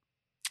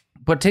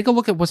 But take a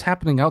look at what's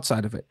happening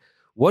outside of it.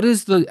 What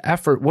is the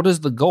effort? What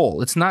is the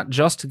goal? It's not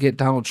just to get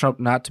Donald Trump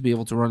not to be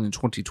able to run in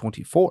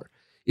 2024.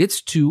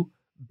 It's to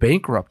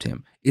bankrupt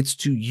him. It's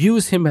to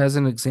use him as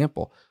an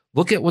example.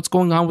 Look at what's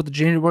going on with the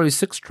January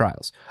 6th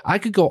trials. I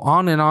could go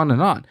on and on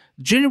and on.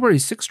 The January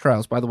 6th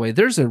trials, by the way,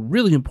 there's a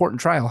really important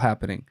trial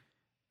happening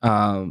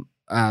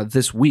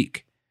this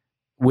week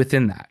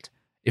within that.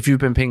 If you've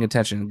been paying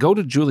attention, go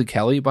to Julie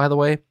Kelly, by the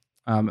way,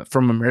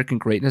 from American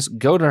Greatness.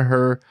 Go to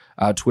her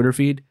Twitter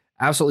feed.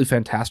 Absolutely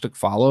fantastic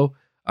follow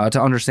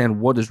to understand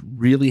what is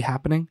really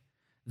happening.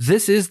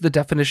 This is the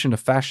definition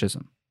of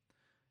fascism.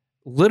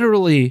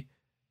 Literally,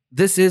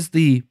 this is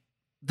the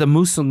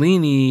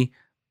Mussolini,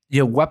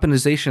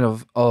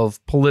 weaponization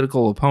of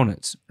political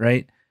opponents,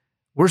 right?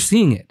 We're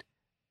seeing it.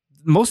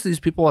 Most of these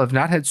people have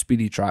not had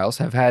speedy trials,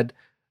 have had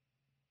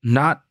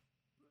not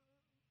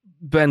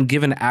been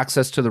given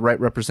access to the right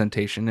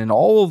representation and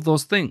all of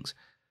those things.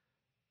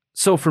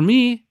 So for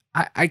me,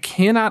 I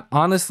cannot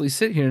honestly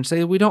sit here and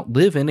say we don't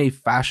live in a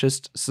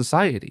fascist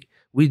society.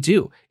 We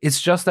do.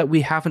 It's just that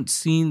we haven't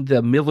seen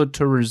the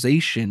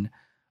militarization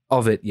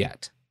of it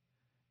yet.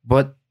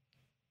 But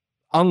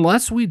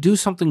unless we do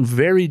something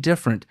very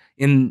different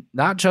in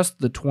not just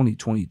the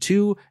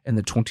 2022 and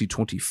the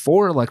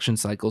 2024 election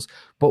cycles,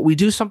 but we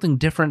do something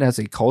different as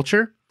a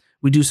culture,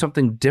 we do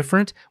something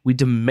different, we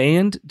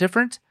demand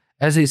different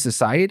as a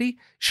society.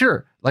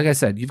 Sure, like I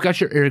said, you've got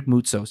your Eric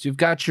Mutzos, you've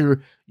got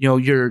your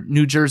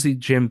New Jersey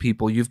gym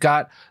people, you've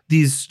got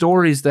these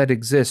stories that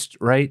exist,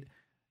 right,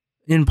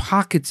 in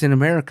pockets in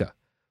America.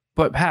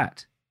 But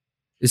Pat,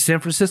 is San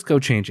Francisco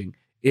changing?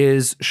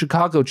 Is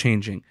Chicago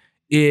changing?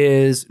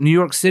 Is New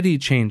York City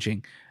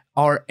changing?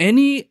 Are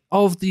any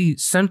of the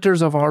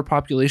centers of our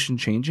population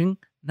changing?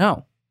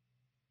 No.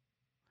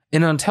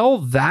 And until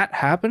that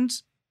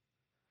happens,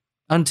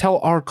 until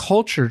our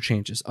culture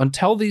changes,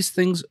 until these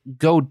things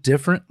go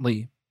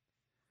differently,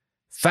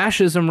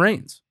 fascism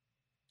reigns.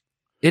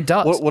 It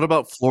does. What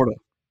about Florida?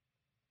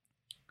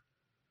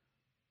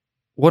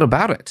 What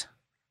about it?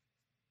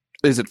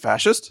 Is it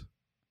fascist?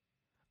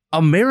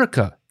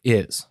 America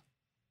is.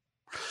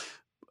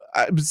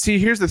 See,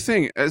 here's the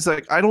thing. It's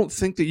like, I don't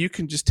think that you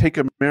can just take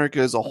America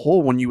as a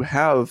whole when you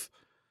have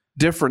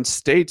different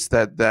states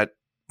that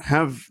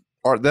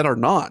are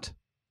not.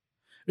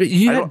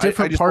 You have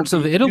different parts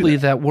of Italy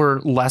that were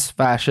less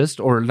fascist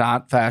or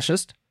not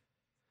fascist.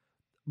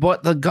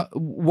 But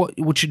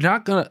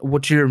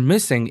what you're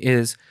missing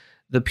is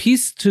the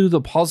piece to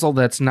the puzzle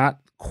that's not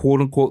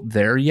quote unquote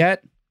there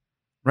yet,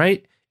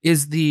 right?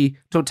 Is the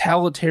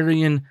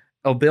totalitarian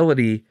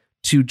ability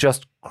to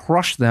just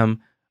crush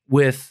them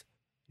with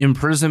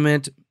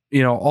imprisonment,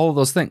 all of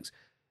those things.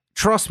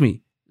 Trust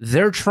me,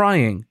 they're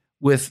trying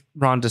with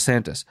Ron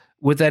DeSantis,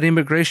 with that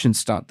immigration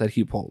stunt that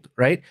he pulled,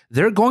 right?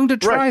 They're going to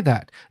try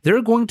that.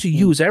 They're going to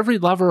use every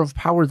lever of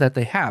power that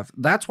they have.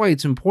 That's why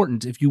it's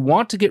important. If you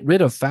want to get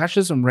rid of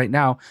fascism right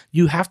now,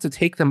 you have to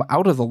take them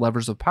out of the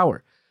levers of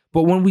power.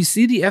 But when we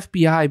see the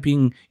FBI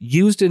being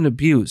used and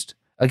abused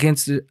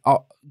against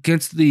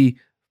the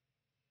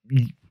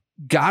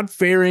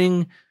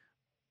God-fearing,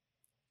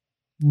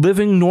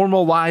 living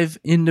normal live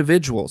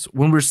individuals,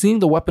 when we're seeing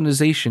the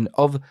weaponization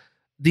of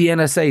the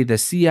NSA, the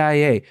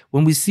CIA,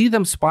 when we see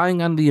them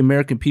spying on the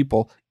American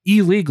people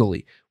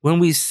illegally, when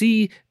we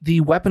see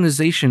the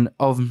weaponization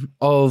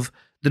of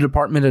the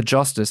Department of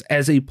Justice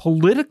as a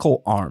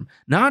political arm,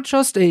 not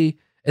just and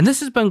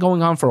this has been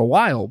going on for a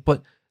while,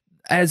 but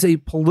as a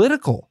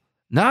political,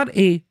 not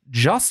a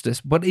justice,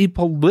 but a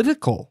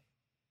political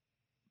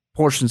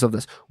portions of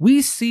this.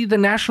 We see the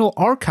National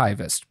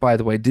Archivist, by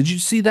the way. Did you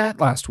see that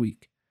last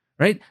week?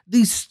 Right?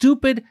 The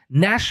stupid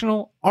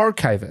National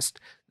Archivist.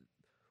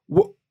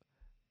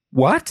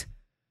 What?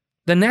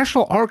 The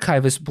National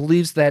Archivist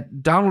believes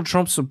that Donald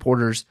Trump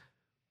supporters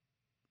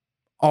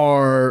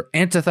are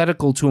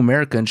antithetical to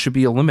America and should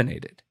be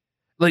eliminated.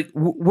 Like,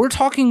 we're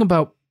talking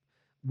about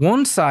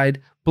one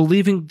side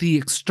believing the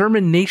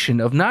extermination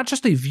of not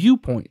just a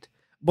viewpoint,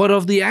 but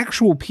of the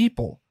actual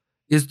people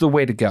is the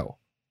way to go.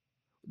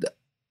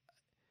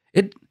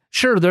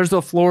 Sure, there's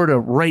a Florida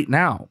right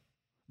now.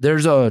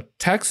 There's a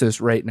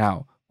Texas right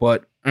now.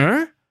 But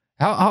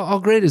how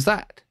great is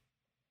that?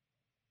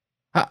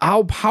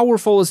 How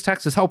powerful is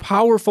Texas? How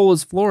powerful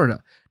is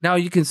Florida? Now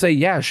you can say,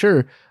 yeah,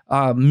 sure,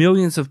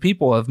 millions of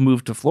people have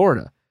moved to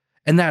Florida.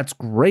 And that's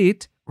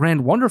great,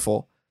 grand,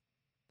 wonderful.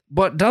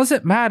 But does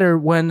it matter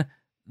when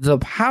the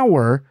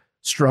power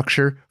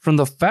structure from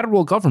the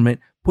federal government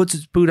puts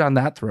its boot on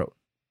that throat?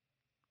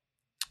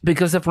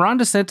 Because if Ron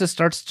DeSantis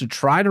starts to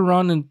try to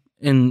run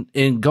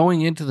in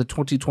going into the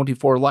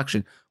 2024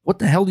 election, what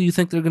the hell do you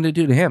think they're going to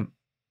do to him?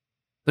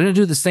 They're going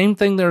to do the same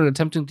thing they're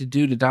attempting to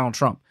do to Donald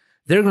Trump.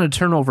 They're going to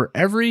turn over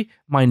every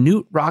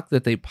minute rock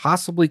that they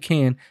possibly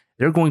can.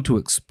 They're going to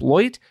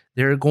exploit.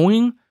 They're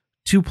going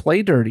to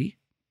play dirty,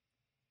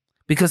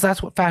 because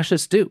that's what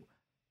fascists do.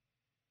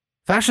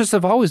 Fascists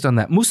have always done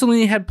that.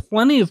 Mussolini had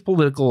plenty of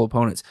political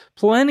opponents,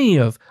 plenty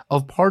of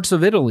parts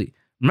of Italy.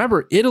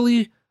 Remember,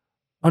 Italy,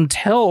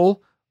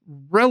 until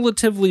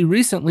relatively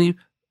recently,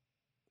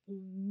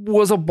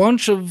 was a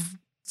bunch of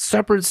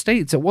separate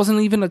states. It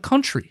wasn't even a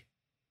country.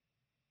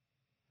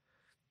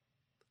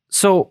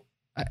 So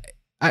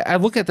I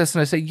look at this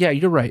and I say, yeah,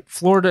 you're right.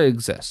 Florida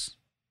exists.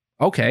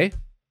 Okay.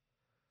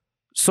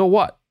 So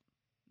what?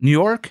 New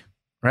York,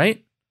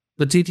 right?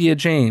 Letitia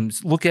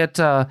James. Look at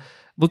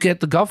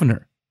the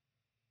governor,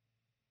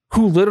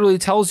 who literally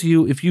tells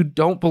you if you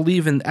don't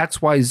believe in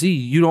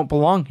XYZ, you don't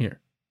belong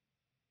here.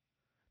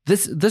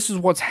 This is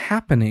what's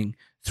happening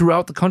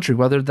throughout the country,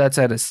 whether that's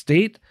at a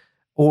state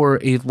or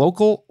a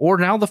local or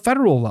now the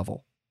federal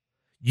level.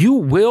 You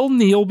will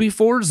kneel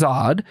before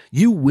Zod.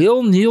 You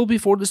will kneel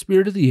before the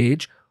spirit of the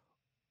age,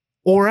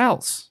 or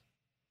else.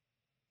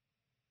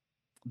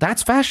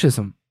 That's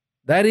fascism.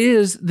 That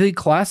is the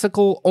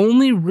classical,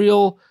 only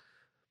real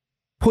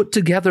put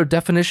together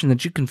definition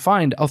that you can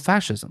find of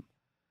fascism.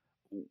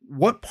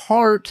 What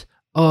part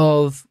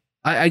of,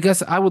 I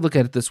guess I would look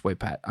at it this way,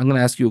 Pat. I'm going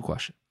to ask you a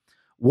question.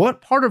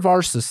 What part of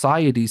our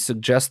society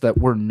suggests that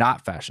we're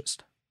not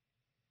fascist?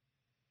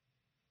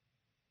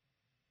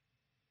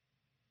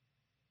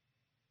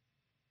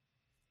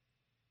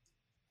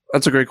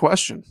 That's a great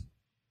question.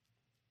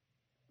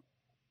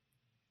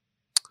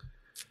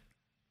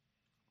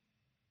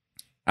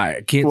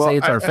 I can't say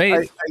it's our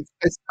faith.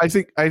 I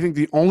think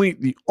the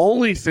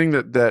only thing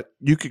that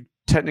you could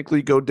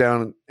technically go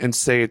down and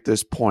say at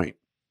this point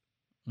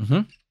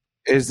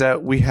is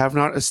that we have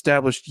not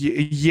established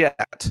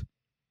yet.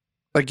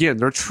 Again,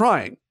 they're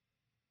trying.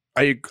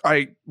 I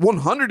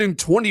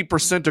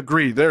 120%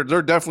 agree. They're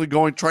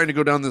definitely trying to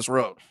go down this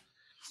road.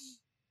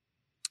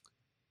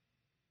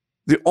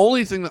 The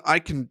only thing that I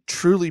can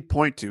truly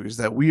point to is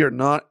that we are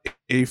not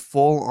a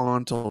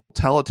full-on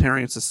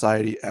totalitarian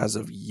society as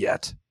of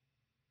yet.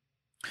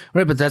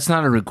 Right, but that's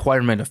not a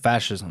requirement of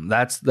fascism.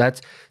 That's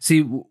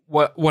see,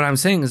 what I'm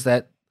saying is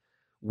that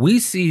we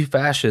see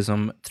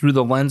fascism through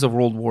the lens of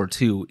World War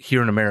II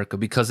here in America,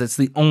 because it's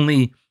the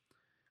only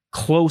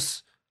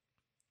close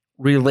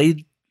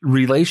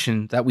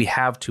relation that we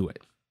have to it.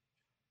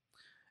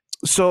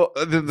 So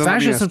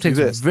fascism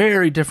takes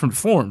very different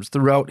forms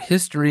throughout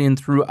history and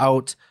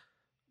throughout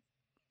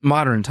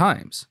modern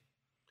times.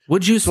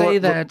 Would you say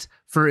that,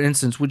 for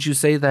instance,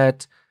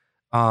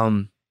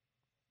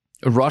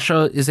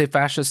 Russia is a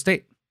fascist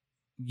state?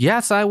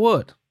 Yes, I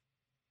would.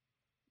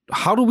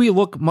 How do we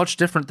look much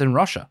different than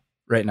Russia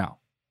right now?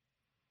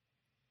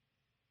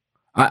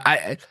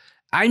 I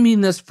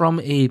mean this from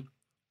a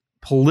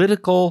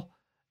political,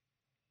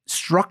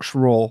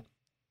 structural.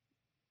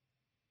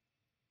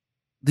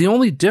 The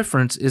only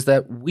difference is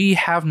that we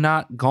have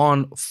not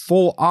gone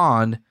full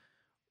on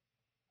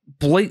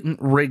blatant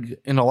rig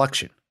an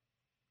election.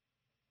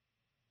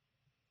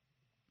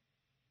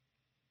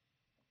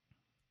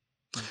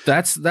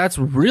 That's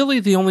really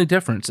the only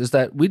difference, is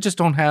that we just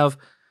don't have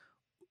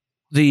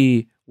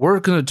we're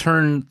going to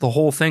turn the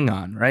whole thing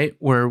on, right?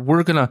 Where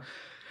we're going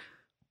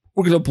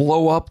to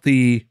blow up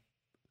the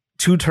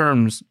 2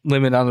 terms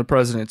limit on the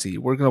presidency.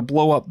 We're going to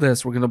blow up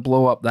this, we're going to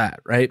blow up that,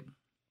 right?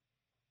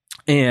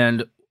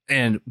 And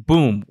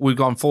boom, we've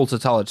gone full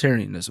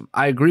totalitarianism.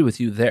 I agree with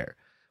you there.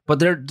 But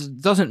there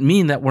doesn't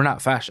mean that we're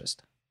not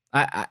fascist.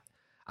 I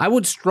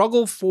would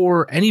struggle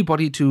for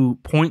anybody to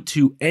point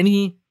to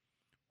any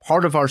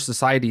part of our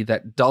society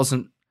that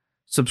doesn't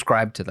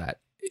subscribe to that.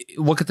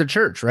 Look at the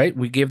church, right?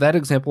 We gave that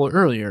example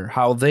earlier,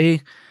 how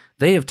they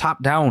They have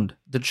top downed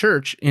the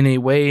church in a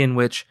way in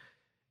which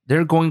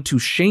they're going to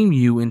shame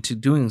you into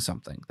doing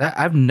something. That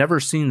I've never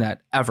seen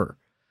that ever.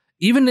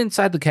 Even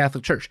inside the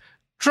Catholic Church.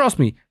 Trust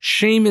me,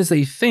 shame is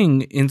a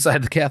thing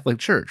inside the Catholic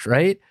Church,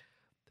 right?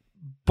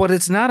 But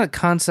it's not a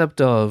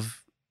concept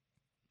of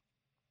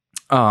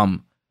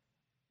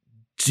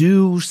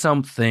do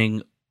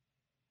something.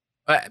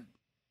 I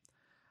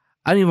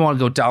don't even want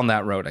to go down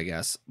that road, I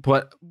guess.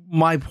 But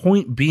my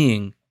point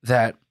being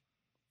that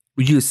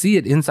you see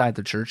it inside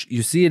the church,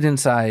 you see it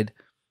inside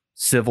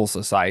civil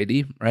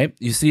society, right?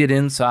 You see it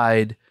in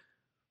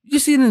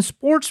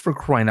sports, for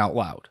crying out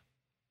loud.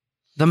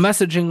 The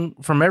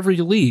messaging from every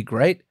league,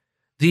 right?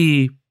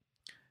 You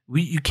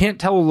can't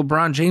tell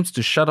LeBron James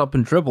to shut up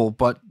and dribble,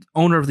 but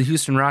owner of the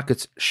Houston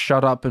Rockets,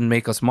 shut up and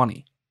make us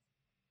money.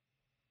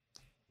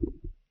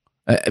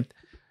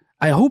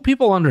 I hope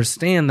people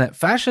understand that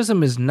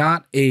fascism is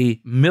not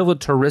a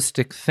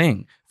militaristic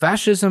thing.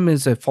 Fascism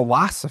is a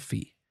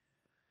philosophy.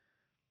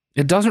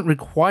 It doesn't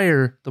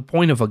require the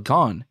point of a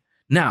gun.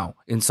 Now,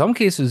 in some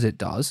cases it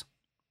does,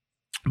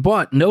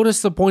 but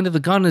notice the point of the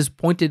gun is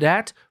pointed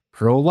at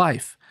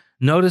pro-life.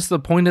 Notice the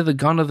point of the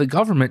gun of the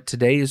government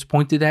today is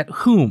pointed at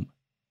whom?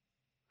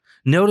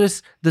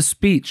 Notice the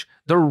speech,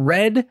 the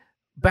red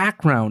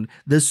background,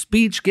 the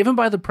speech given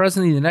by the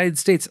President of the United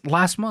States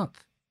last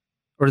month,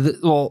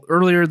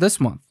 earlier this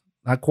month,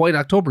 not quite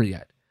October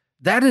yet.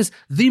 That is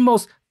the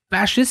most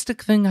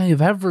fascistic thing I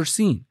have ever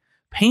seen.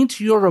 Paint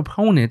your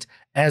opponent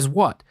as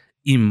what?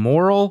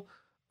 Immoral,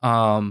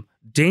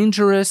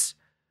 dangerous,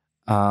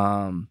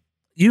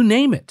 you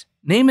name it.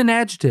 Name an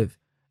adjective.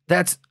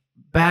 That's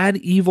bad,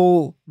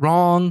 evil,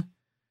 wrong.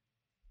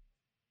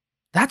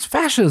 That's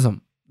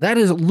fascism. That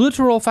is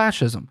literal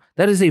fascism.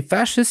 That is a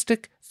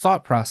fascistic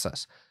thought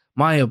process.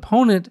 My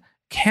opponent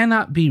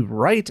cannot be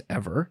right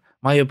ever.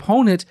 My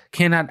opponent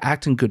cannot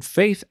act in good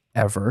faith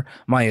ever.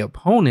 My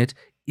opponent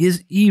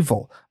is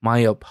evil. My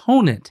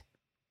opponent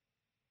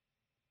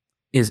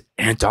is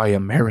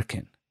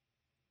anti-American.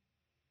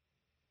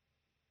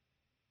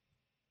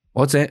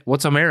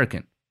 What's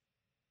American?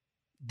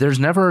 There's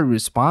never a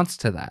response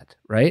to that,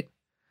 right?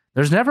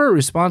 There's never a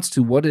response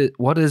to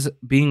what is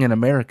being an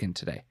American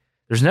today.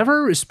 There's never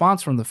a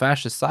response from the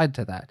fascist side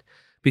to that,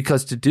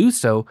 because to do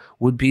so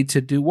would be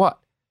to do what?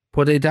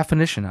 Put a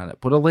definition on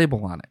it, put a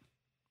label on it.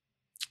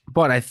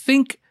 But I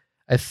think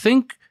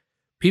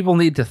people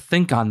need to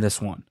think on this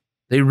one.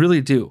 They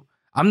really do.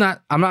 I'm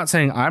not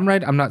saying I'm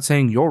right. I'm not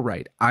saying you're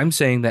right. I'm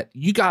saying that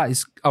you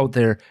guys out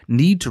there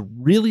need to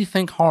really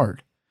think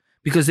hard,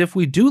 because if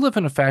we do live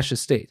in a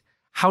fascist state,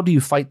 how do you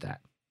fight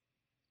that?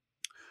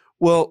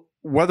 Well,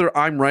 whether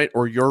I'm right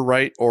or you're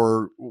right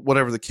or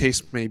whatever the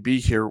case may be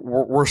here,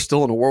 we're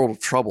still in a world of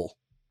trouble.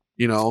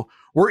 You know,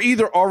 we're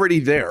either already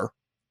there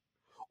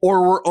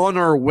or we're on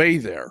our way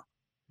there.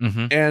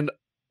 Mm-hmm. And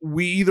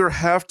we either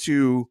have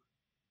to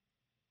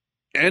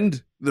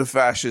end the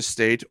fascist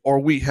state or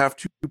we have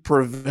to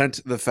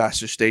prevent the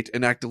fascist state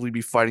and actively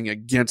be fighting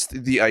against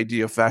the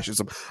idea of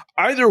fascism.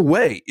 Either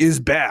way is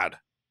bad.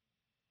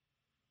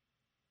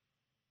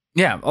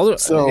 Yeah.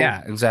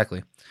 Yeah,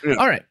 exactly. Yeah.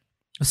 All right.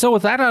 So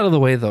with that out of the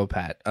way, though,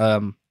 Pat,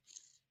 why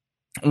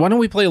don't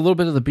we play a little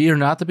bit of the be or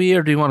not to be,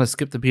 or do you want to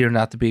skip the be or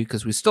not to be?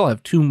 Because we still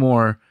have two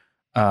more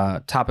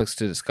topics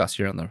to discuss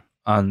here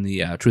on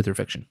the truth or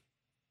fiction.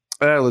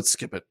 Let's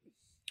skip it.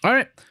 All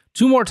right,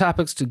 two more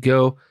topics to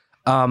go.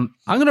 I'm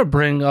going to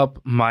bring up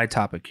my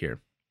topic here,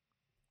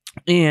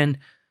 and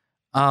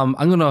I'm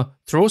going to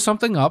throw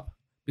something up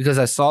because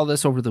I saw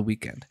this over the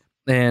weekend,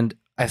 and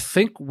I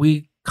think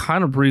we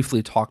kind of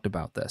briefly talked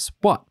about this,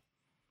 but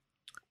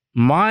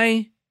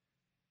my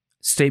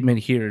statement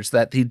here is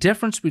that the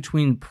difference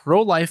between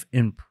pro-life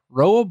and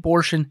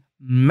pro-abortion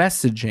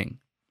messaging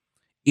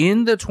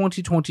in the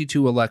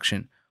 2022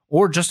 election,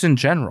 or just in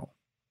general,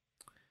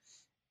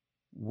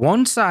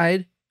 one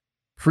side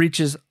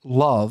preaches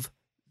love,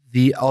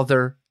 the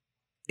other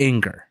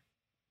anger.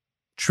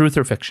 Truth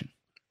or fiction?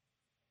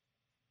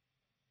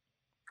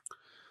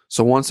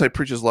 So one side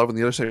preaches love and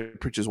the other side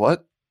preaches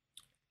what?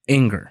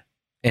 Anger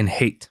and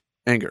hate.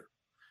 Anger.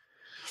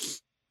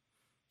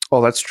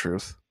 Oh, that's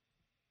truth.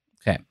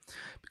 Okay.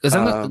 Because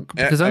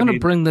I'm going to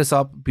bring this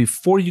up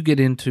before you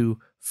get into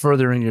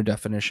furthering your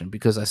definition,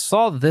 because I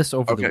saw this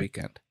over the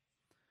weekend.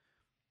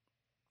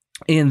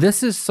 And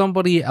this is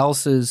somebody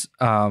else's,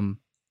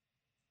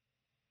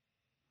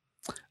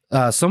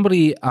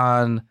 somebody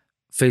on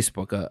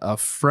Facebook, a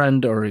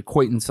friend or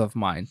acquaintance of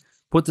mine,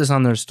 put this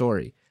on their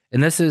story.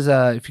 And this is,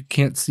 if you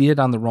can't see it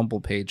on the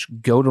Rumble page,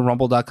 go to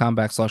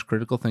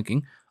rumble.com/critical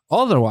thinking.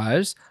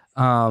 Otherwise,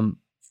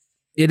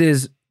 it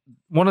is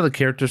one of the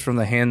characters from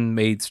The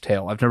Handmaid's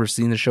Tale. I've never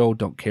seen the show,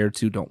 don't care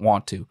to, don't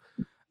want to.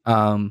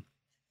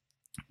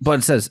 But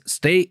it says,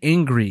 stay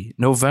angry,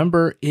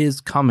 November is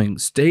coming.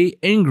 Stay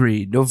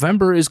angry,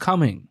 November is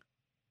coming.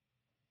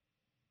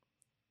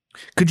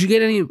 Could you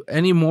get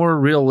any more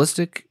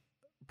realistic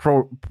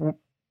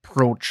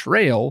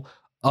portrayal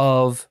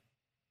of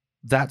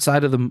that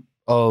side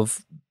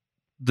of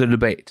the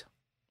debate?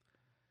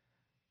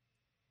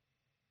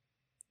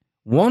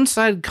 One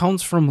side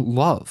comes from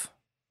love.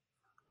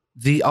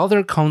 The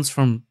other comes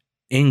from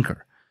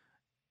anger.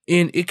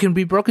 And it can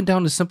be broken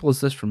down as simple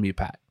as this for me,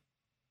 Pat.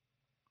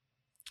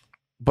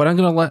 But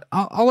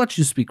I'll let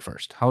you speak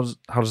first. How does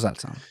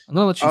that sound? I'm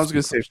gonna let you. I was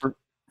gonna say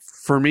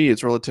for me,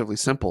 it's relatively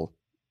simple.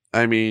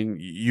 I mean,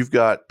 you've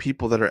got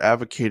people that are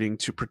advocating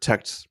to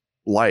protect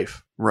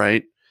life,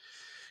 right?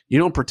 You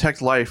don't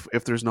protect life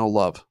if there's no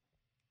love.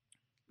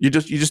 You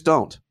just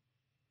don't.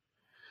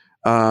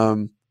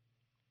 And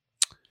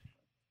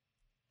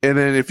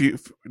then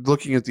if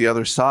looking at the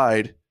other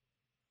side,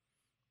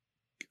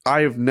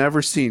 I have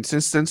never seen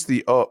since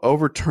the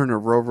overturn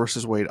of Roe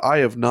versus Wade, I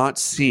have not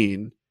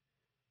seen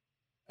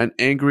an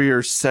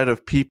angrier set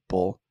of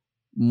people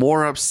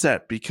more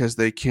upset because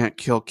they can't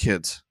kill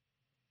kids.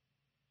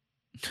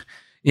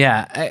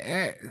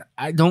 Yeah,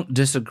 I don't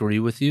disagree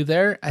with you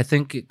there. I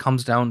think it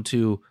comes down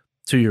to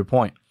your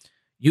point.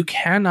 You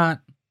cannot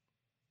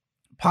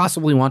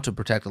possibly want to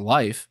protect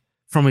life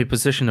from a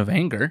position of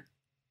anger.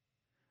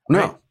 No.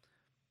 Right?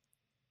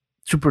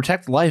 To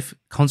protect life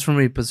comes from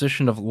a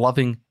position of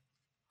loving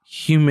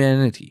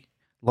humanity,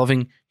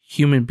 loving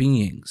human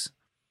beings.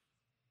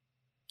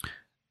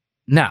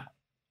 Now,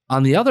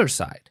 on the other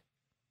side,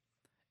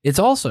 it's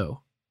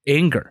also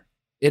anger.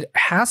 It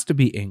has to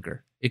be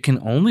anger. It can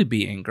only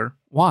be anger.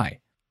 Why?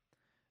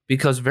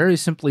 Because very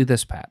simply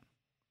this, Pat.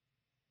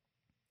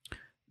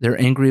 They're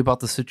angry about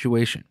the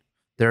situation.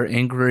 They're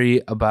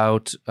angry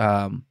about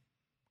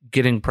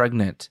getting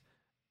pregnant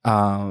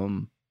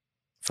from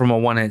a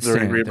one-night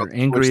stand. They're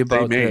angry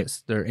about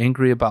this. They're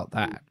angry about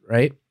that,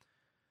 right?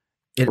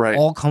 It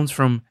all comes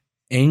from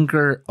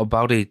anger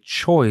about a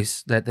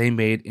choice that they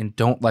made and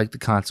don't like the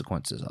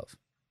consequences of.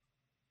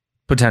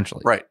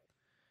 Potentially.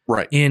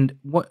 Right. And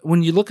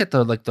when you look at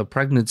the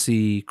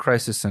pregnancy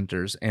crisis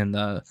centers and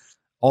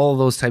all of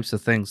those types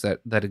of things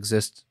that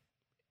exist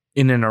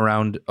in and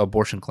around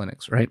abortion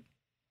clinics, right?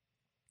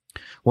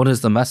 What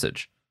is the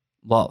message?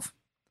 Love.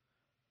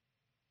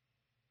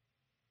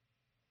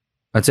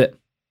 That's it.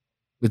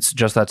 It's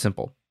just that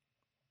simple.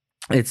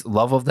 It's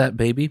love of that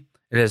baby.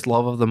 It is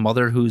love of the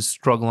mother who's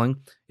struggling.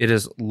 It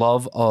is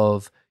love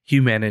of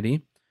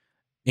humanity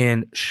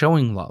and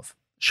showing love,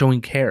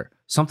 showing care,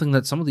 something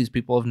that some of these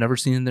people have never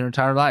seen in their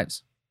entire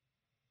lives.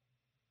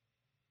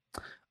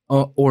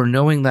 Or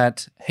knowing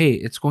that, hey,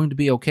 it's going to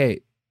be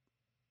okay.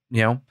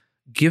 You know,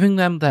 giving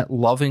them that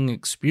loving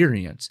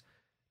experience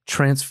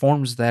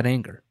transforms that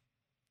anger.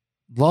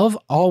 Love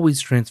always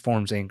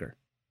transforms anger.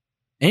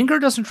 Anger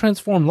doesn't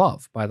transform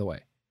love, by the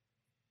way.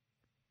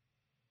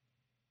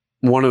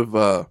 One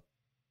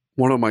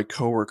of my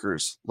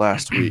coworkers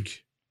last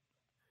week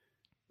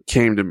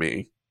came to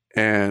me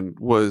and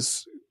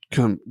was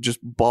just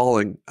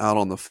bawling out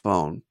on the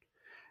phone,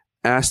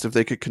 asked if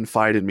they could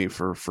confide in me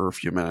for a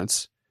few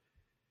minutes,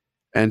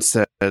 and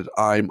said,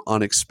 I'm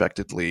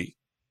unexpectedly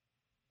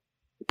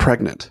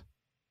pregnant.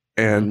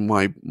 And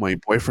my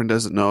boyfriend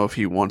doesn't know if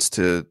he wants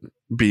to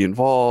be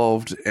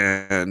involved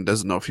and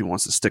doesn't know if he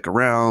wants to stick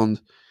around.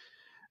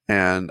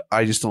 And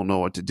I just don't know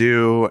what to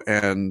do.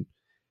 And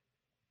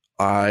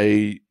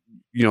I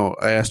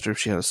asked her if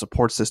she had a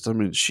support system,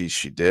 and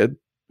she did.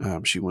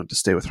 She went to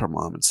stay with her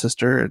mom and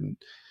sister. And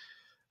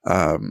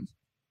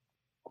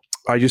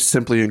I just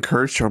simply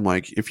encouraged her. I'm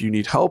like, if you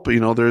need help,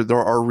 there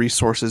are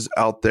resources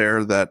out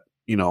there that,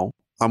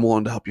 I'm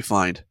willing to help you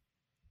find.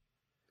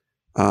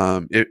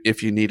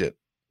 If you need it.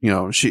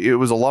 It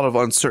was a lot of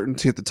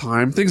uncertainty at the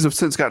time. Things have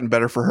since gotten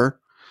better for her.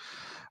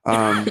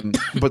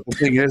 But the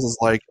thing is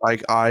like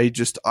I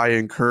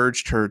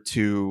encouraged her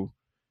to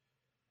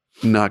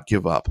not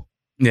give up.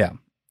 Yeah,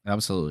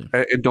 absolutely.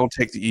 And don't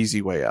take the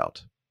easy way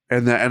out.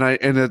 And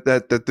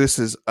that this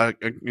is an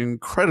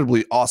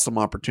incredibly awesome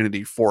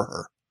opportunity for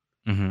her.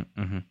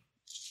 Mm-hmm, mm-hmm.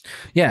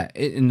 Yeah,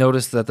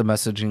 notice that the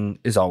messaging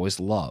is always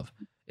love.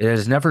 It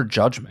is never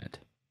judgment.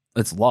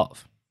 It's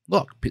love.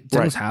 Look,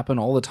 things happen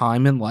all the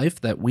time in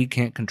life that we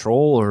can't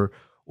control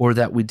or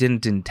that we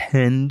didn't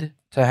intend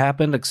to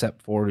happen,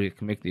 except for you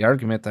can make the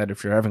argument that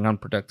if you're having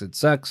unprotected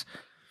sex,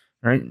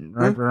 right,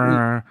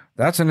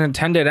 that's an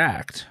intended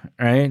act,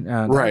 right?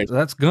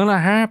 That's gonna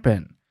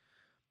happen.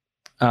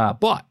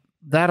 But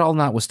that all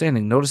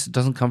notwithstanding, notice it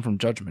doesn't come from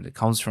judgment. It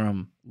comes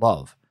from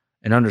love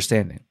and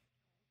understanding.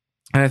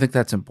 And I think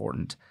that's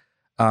important.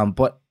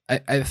 But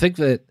I think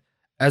that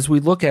as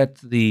we look at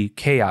the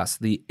chaos,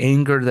 the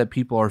anger that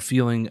people are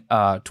feeling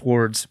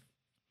towards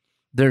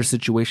their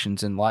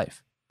situations in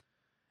life,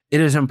 it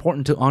is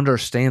important to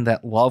understand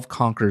that love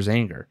conquers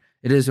anger.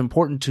 It is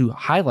important to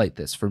highlight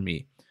this for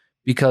me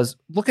because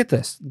look at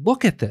this.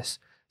 Look at this.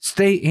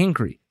 Stay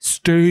angry.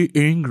 Stay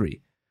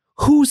angry.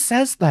 Who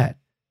says that?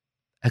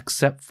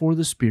 Except for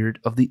the spirit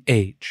of the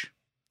age.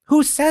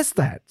 Who says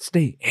that?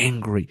 Stay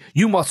angry.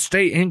 You must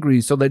stay angry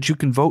so that you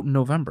can vote in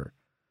November.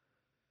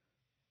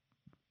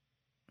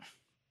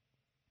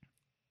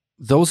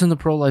 Those in the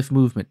pro-life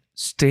movement,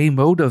 stay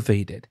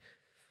motivated.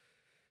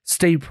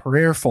 Stay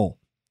prayerful.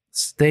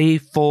 Stay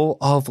full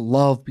of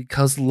love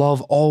because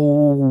love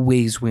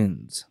always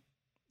wins.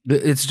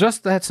 It's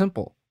just that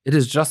simple. It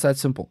is just that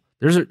simple.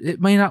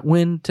 It may not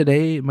win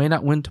today. It may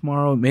not win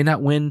tomorrow. It may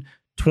not win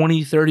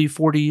 20, 30,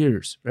 40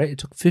 years, right? It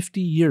took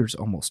 50 years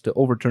almost to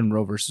overturn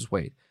Roe versus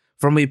Wade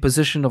from a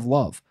position of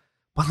love.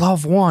 But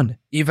love won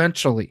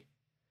eventually.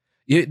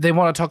 They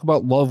want to talk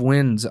about love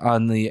wins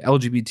on the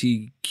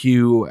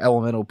LGBTQ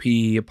elemental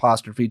P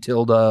apostrophe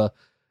tilde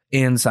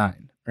and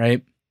sign,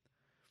 right?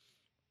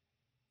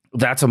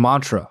 That's a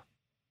mantra.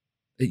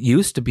 It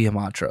used to be a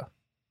mantra.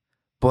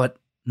 But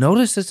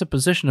notice it's a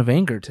position of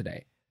anger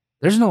today.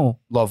 There's no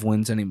love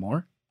wins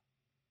anymore.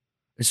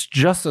 It's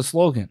just a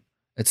slogan.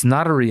 It's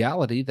not a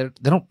reality. They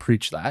don't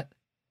preach that.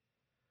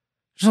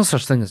 There's no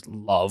such thing as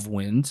love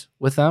wins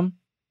with them.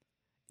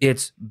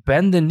 It's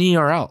bend the knee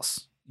or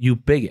else, you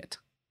bigot.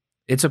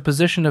 It's a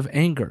position of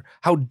anger.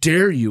 How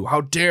dare you?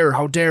 How dare,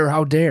 how dare,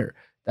 how dare.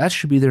 That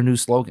should be their new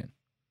slogan.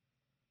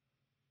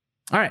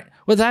 All right.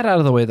 With that out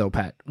of the way, though,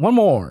 Pat, one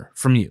more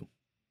from you.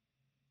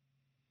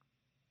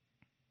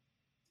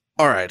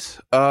 All right.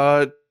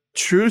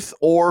 Truth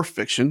or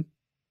fiction?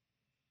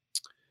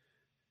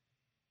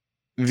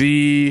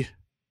 The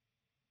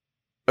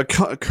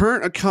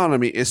current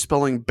economy is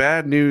spelling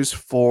bad news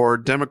for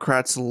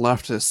Democrats and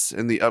leftists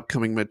in the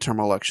upcoming midterm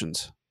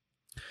elections.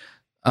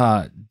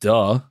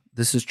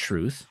 This is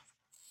truth.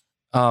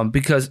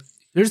 Because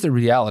here's the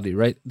reality,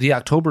 right? The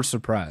October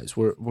surprise.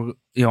 We're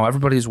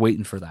everybody's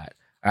waiting for that.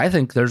 I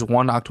think there's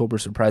one October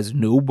surprise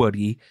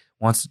nobody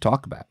wants to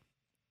talk about: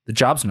 the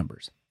jobs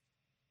numbers.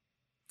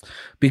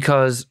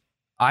 Because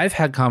I've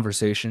had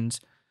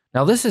conversations.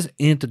 Now, this is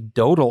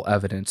anecdotal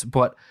evidence,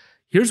 but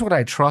here's what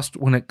I trust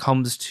when it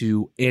comes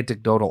to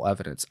anecdotal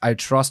evidence. I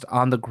trust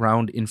on the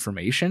ground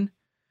information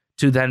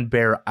to then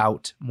bear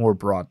out more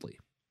broadly.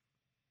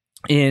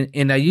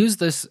 And I use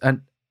this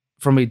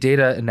from a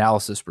data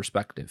analysis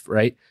perspective,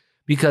 right?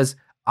 Because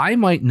I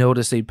might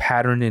notice a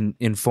pattern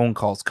in phone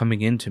calls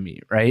coming into me,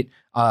 right?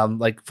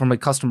 Like from a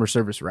customer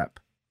service rep.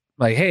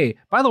 Like, hey,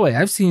 by the way,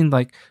 I've seen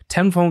like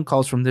 10 phone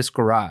calls from this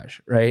garage,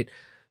 right?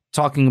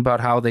 Talking about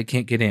how they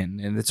can't get in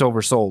and it's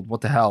oversold.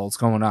 What the hell is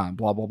going on?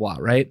 Blah, blah, blah,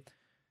 right?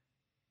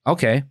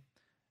 Okay.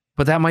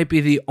 But that might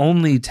be the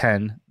only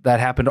 10 that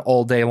happened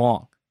all day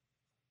long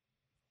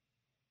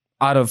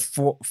out of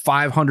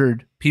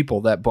 500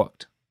 people that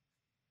booked.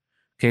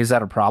 Okay, is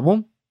that a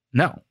problem?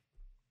 No.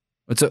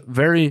 It's a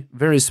very,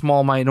 very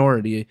small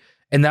minority,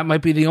 and that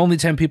might be the only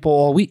 10 people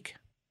all week,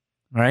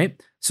 right?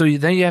 So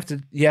then you have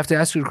to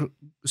ask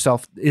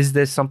yourself, is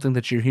this something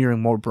that you're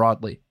hearing more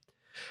broadly?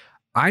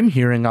 I'm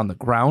hearing on the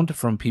ground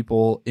from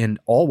people in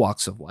all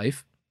walks of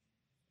life,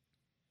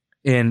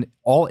 in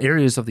all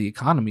areas of the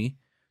economy,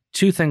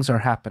 two things are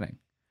happening.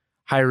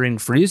 Hiring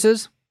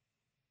freezes,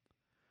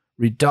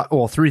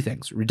 three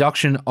things: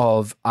 reduction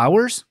of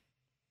hours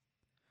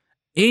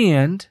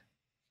and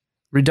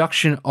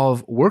reduction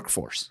of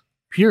workforce,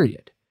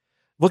 period.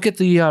 Look at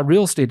the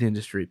real estate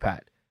industry,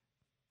 Pat.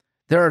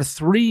 There are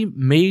three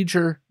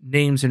major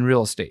names in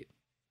real estate,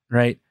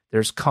 right?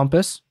 There's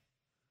Compass,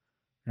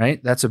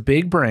 right? That's a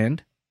big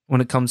brand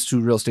when it comes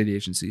to real estate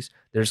agencies.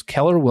 There's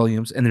Keller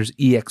Williams and there's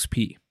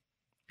EXP,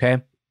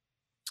 okay?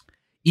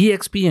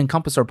 EXP and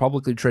Compass are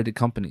publicly traded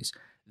companies.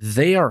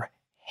 They are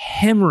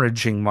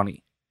hemorrhaging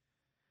money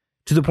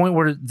to the point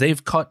where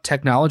they've cut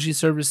technology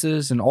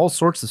services and all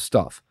sorts of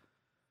stuff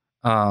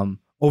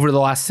over the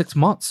last 6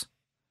 months.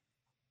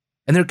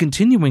 And they're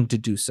continuing to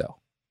do so.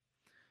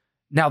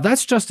 Now,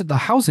 that's just at the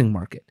housing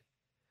market.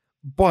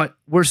 But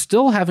we're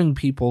still having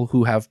people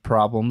who have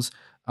problems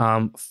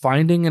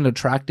finding and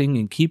attracting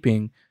and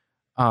keeping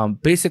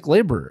basic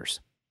laborers.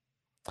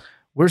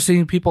 We're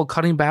seeing people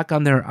cutting back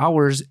on their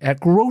hours at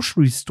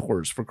grocery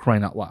stores, for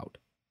crying out loud.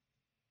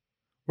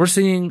 We're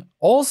seeing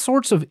all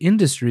sorts of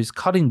industries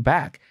cutting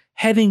back,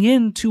 heading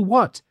into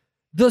what?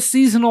 The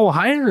seasonal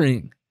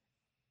hiring.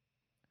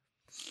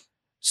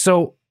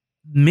 So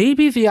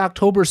maybe the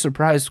October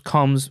surprise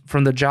comes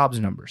from the jobs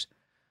numbers,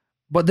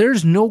 but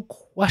there's no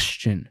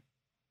question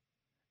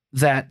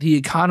that the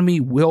economy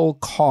will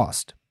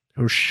cost,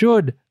 or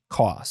should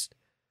cost,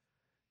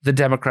 the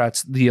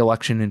Democrats the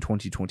election in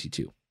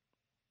 2022.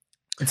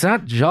 It's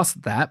not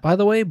just that, by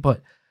the way,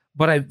 but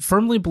I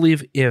firmly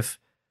believe if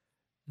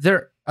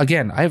there,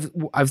 again,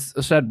 I've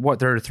said what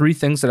there are three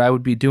things that I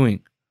would be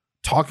doing: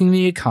 talking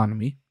the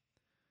economy.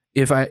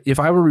 If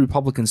I were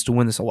Republicans to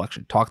win this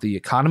election, talk the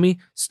economy,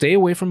 stay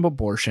away from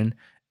abortion,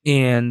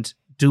 and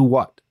do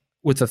what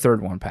with the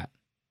third one, Pat?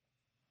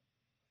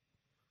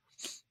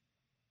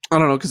 I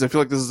don't know, because I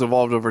feel like this has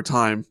evolved over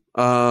time.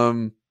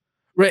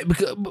 Right.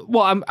 Because,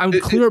 well, I'm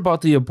clear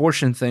about the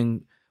abortion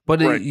thing,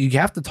 but right. You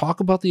have to talk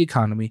about the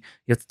economy.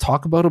 You have to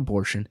talk about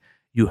abortion.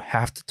 You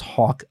have to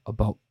talk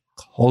about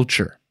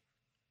culture.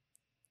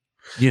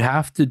 You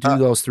have to do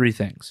those three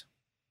things.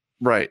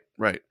 Right.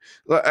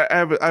 I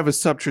have a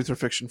sub-truth or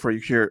fiction for you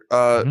here.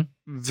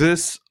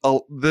 This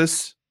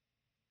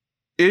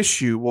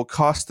issue will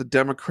cost the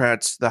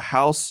Democrats the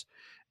House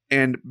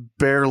and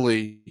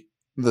barely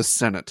the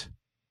Senate.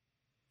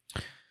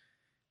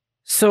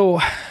 So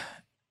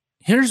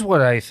here's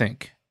what I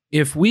think.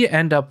 If we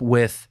end up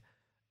with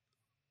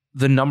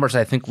the numbers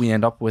I think we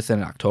end up with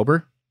in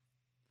October,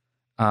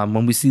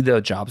 when we see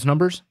the jobs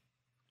numbers,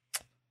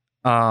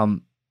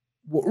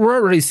 we're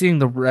already seeing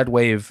the red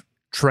wave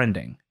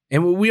trending,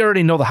 and we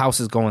already know the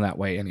House is going that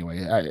way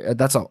anyway.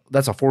 That's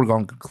a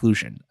foregone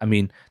conclusion. I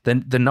mean,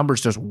 the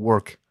numbers just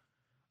work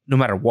no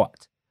matter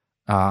what.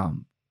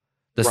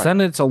 The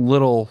Senate's a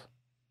little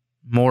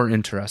more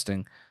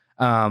interesting.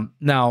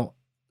 Now,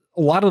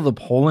 a lot of the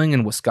polling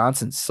in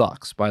Wisconsin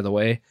sucks, by the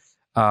way.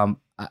 I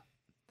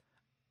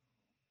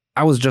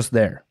was just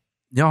there.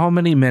 You know how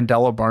many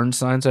Mandela Barnes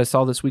signs I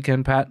saw this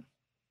weekend, Pat?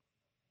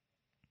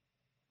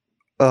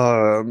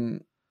 I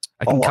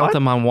can count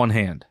them on one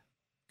hand.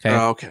 Okay.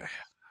 Okay.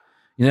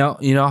 You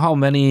know how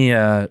many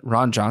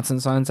Ron Johnson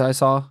signs I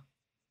saw?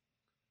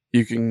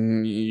 You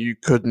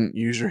couldn't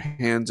use your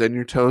hands and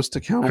your toes to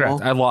count them all?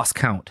 Correct. I lost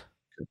count.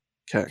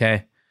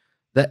 Okay.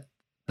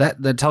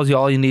 That tells you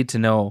all you need to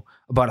know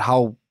about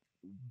how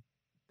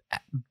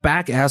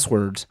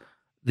back-asswards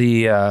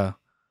the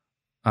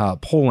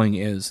polling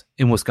is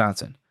in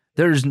Wisconsin.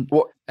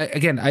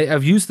 Again,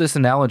 I've used this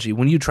analogy.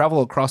 When you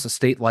travel across a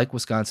state like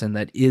Wisconsin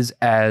that is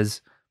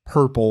as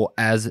purple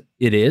as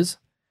it is,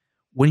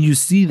 when you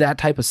see that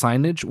type of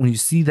signage, when you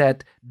see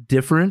that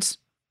difference,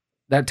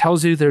 that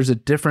tells you there's a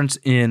difference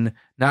in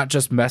not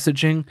just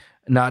messaging,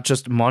 not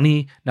just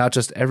money, not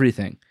just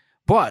everything.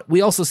 But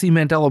we also see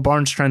Mandela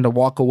Barnes trying to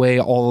walk away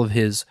all of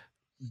his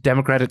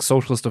Democratic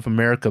Socialist of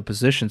America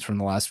positions from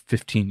the last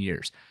 15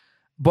 years.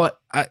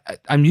 But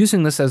I'm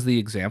using this as the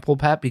example,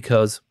 Pat,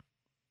 because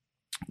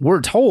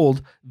we're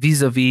told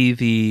vis-a-vis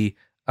the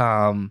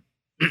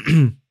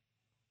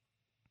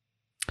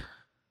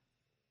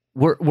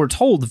we're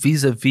told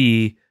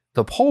vis-a-vis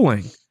the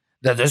polling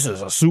that this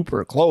is a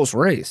super close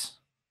race.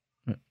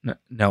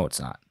 No, it's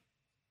not.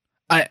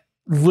 I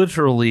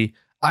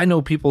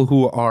know people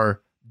who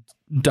are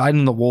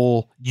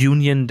dyed-in-the-wool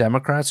Union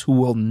Democrats who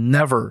will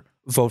never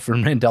vote for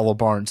Mandela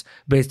Barnes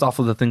based off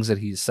of the things that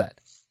he's said.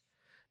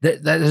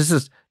 That is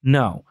just,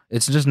 no,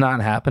 it's just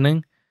not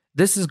happening.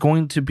 This is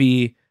going to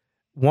be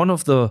one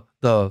of the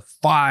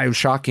 5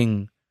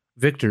 shocking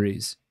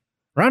victories.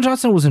 Ron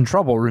Johnson was in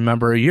trouble,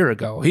 remember, a year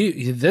ago.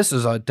 This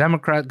is a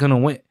Democrat going to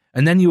win.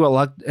 And then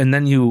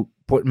you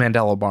put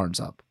Mandela Barnes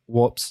up.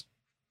 Whoops.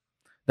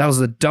 That was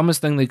the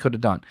dumbest thing they could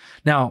have done.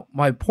 Now,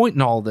 my point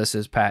in all of this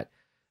is, Pat,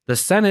 the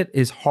Senate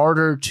is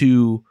harder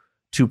to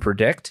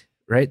predict,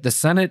 right? The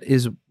Senate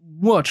is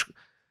much,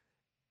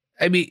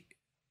 I mean,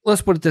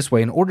 let's put it this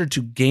way. In order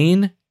to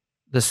gain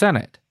the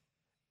Senate,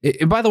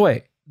 and by the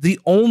way, the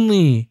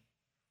only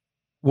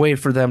way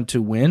for them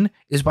to win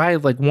is by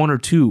like 1 or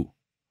 2,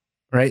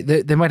 right?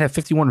 They might have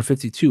 51 or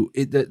 52.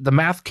 The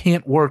math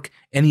can't work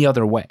any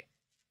other way.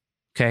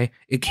 Okay.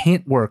 It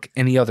can't work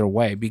any other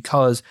way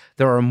because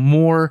there are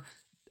more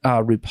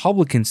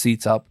Republican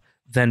seats up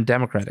than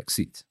Democratic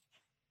seats.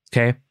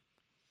 Okay.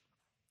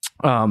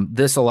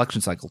 This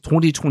election cycle,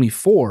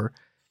 2024,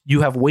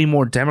 you have way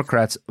more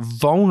Democrats,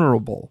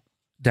 vulnerable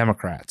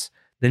Democrats,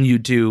 than you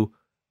do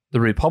the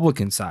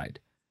Republican side.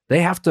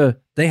 They have to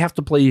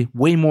play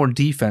way more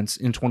defense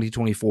in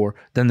 2024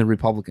 than the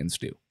Republicans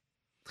do.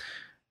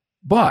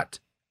 But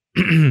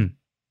you're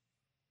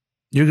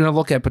going to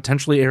look at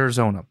potentially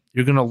Arizona.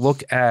 You're going to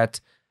look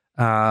at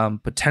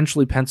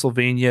potentially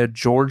Pennsylvania,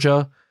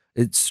 Georgia.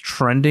 It's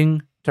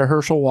trending to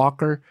Herschel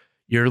Walker.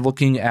 You're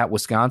looking at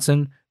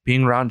Wisconsin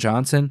being Ron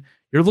Johnson.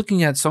 You're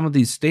looking at some of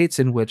these states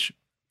in which,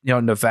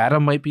 Nevada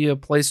might be a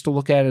place to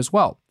look at as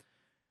well.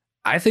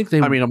 I think a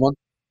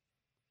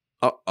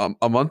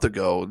month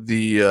ago,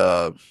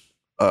 the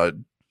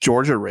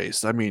Georgia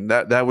race. I mean,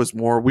 that was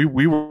more. We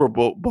were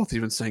both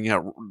even saying, yeah,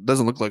 it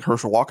doesn't look like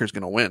Herschel Walker's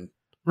going to win.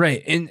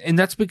 Right, and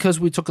that's because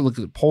we took a look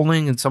at the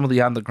polling and some of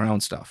the on the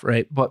ground stuff,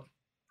 right? But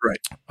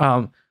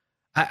I'm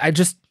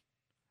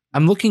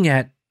looking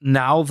at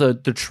now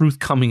the truth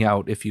coming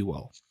out, if you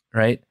will,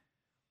 right?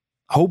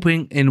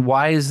 Hoping, and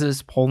why is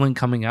this polling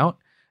coming out?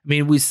 I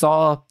mean, we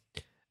saw,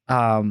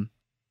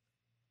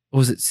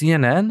 was it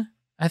CNN?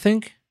 I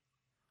think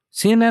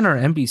CNN or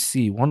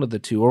NBC, one of the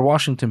two, or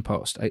Washington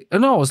Post.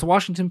 No, it was the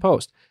Washington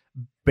Post.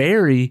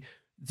 Bury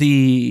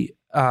the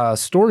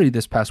story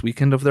this past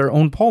weekend of their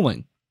own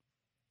polling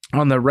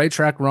on the right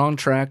track, wrong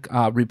track,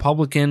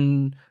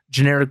 Republican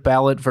generic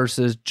ballot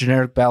versus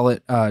generic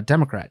ballot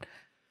Democrat.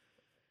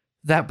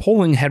 That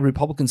polling had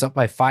Republicans up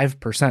by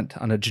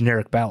 5% on a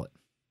generic ballot.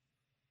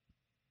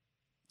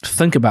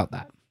 Think about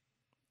that.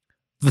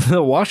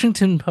 The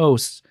Washington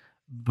Post's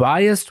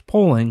biased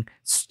polling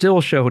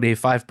still showed a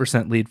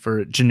 5% lead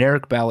for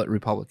generic ballot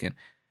Republican.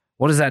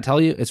 What does that tell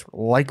you? It's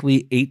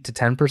likely 8 to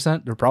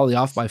 10%. They're probably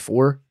off by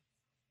 4,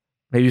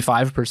 maybe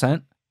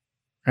 5%,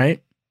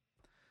 right?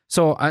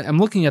 So I'm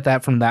looking at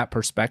that from that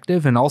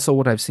perspective, and also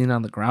what I've seen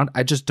on the ground.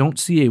 I just don't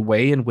see a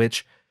way in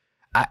which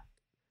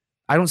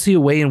I don't see a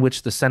way in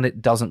which the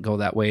Senate doesn't go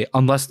that way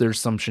unless there's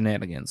some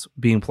shenanigans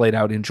being played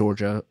out in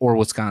Georgia or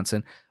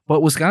Wisconsin.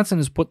 But Wisconsin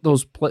has put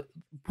those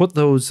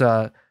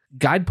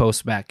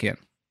guideposts back in.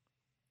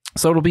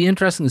 So it'll be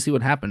interesting to see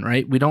what happened,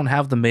 right? We don't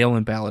have the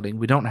mail-in balloting.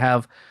 We don't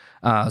have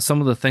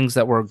some of the things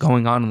that were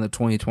going on in the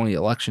 2020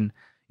 election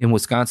in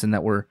Wisconsin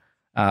that were,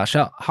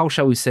 how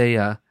shall we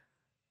say,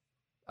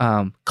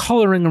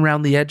 coloring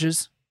around the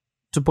edges,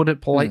 to put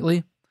it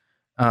politely.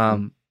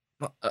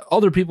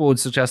 Other people would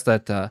suggest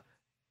that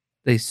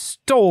they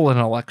stole an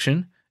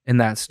election in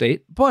that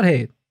state, but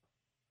hey,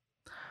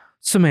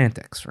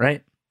 semantics,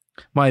 right?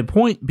 My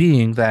point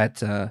being that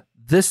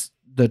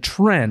the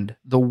trend,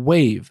 the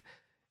wave,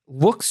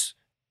 looks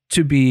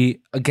to be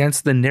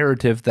against the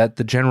narrative that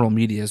the general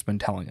media has been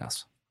telling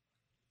us.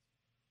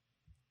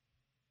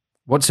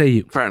 What say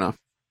you? Fair enough.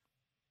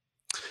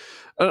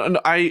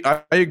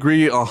 I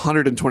agree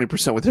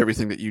 120% with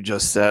everything that you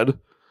just said.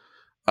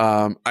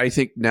 I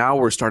think now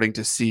we're starting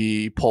to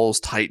see polls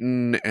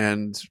tighten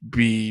and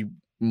be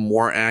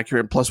more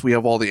accurate. Plus, we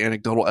have all the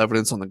anecdotal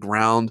evidence on the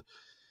ground.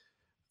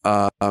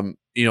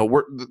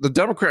 The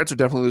Democrats are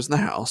definitely losing the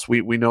House.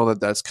 We know that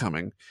that's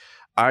coming.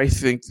 I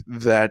think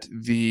that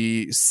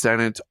the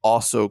Senate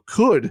also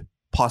could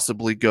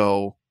possibly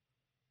go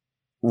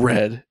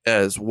red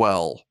as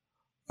well.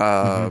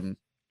 And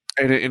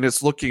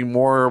it's looking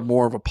more and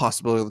more of a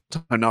possibility of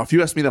the time. Now, if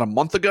you asked me that a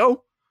month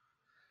ago,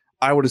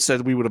 I would have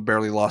said we would have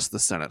barely lost the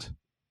Senate.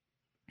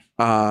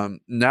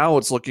 Now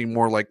it's looking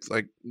more like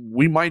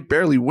we might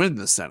barely win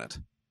the Senate.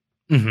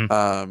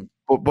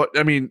 But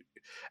I mean,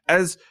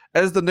 as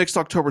the next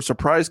October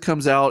surprise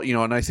comes out,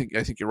 and I think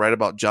you're right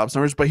about jobs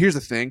numbers. But here's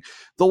the thing: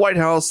 the White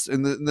House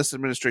and this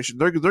administration,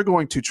 they're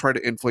going to try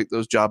to inflate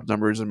those job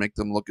numbers and make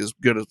them look as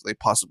good as they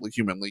possibly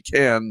humanly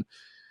can.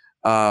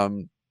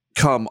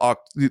 Come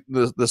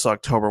this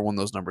October when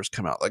those numbers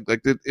come out,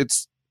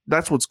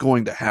 that's what's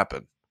going to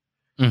happen.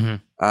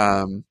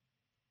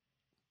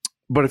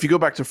 But if you go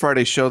back to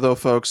Friday's show, though,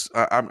 folks,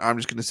 I'm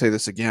just going to say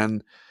this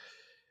again: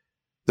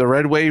 the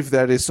red wave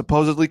that is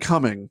supposedly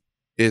coming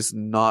is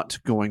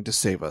not going to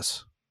save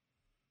us.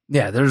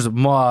 Yeah, there's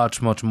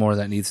much more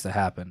that needs to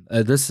happen.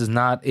 This is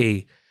not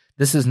a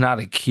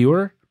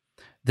cure.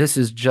 This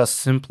is just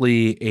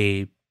simply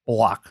a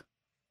block.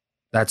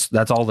 That's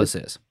all this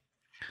is.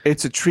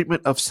 It's a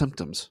treatment of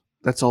symptoms.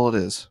 That's all it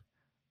is.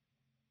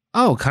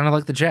 Oh, kind of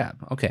like the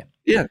jab. Okay.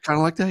 Yeah, kind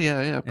of like that.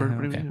 Yeah.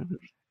 Okay.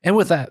 And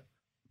with that,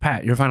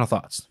 Pat, your final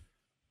thoughts.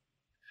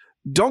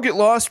 Don't get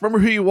lost. Remember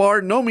who you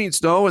are. No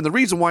means no. And the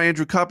reason why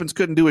Andrew Coppins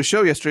couldn't do a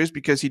show yesterday is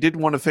because he didn't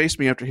want to face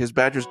me after his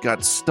Badgers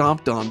got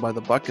stomped on by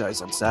the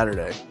Buckeyes on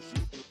Saturday.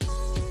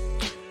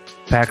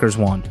 Packers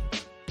won.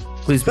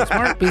 Please be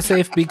smart, be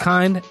safe, be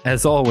kind.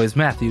 As always,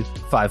 Matthew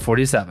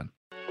 5:47.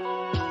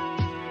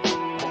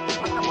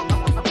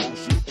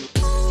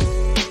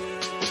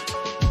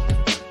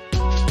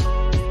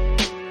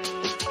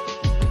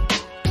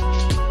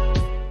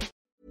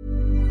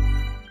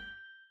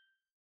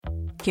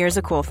 Here's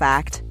a cool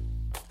fact.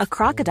 A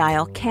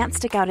crocodile can't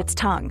stick out its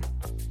tongue.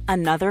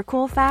 Another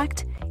cool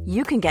fact,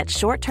 you can get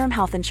short-term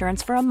health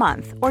insurance for a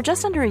month or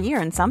just under a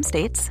year in some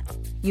states.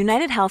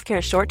 United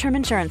Healthcare short-term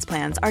insurance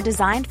plans are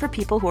designed for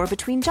people who are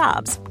between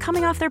jobs,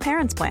 coming off their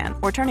parents' plan,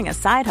 or turning a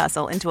side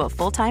hustle into a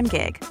full-time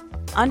gig.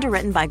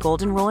 Underwritten by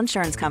Golden Rule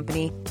Insurance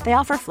Company, they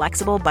offer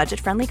flexible,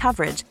 budget-friendly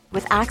coverage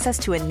with access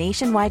to a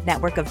nationwide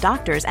network of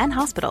doctors and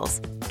hospitals.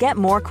 Get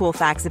more cool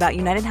facts about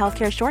United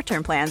Healthcare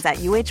short-term plans at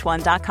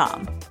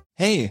uh1.com.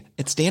 Hey,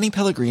 it's Danny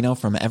Pellegrino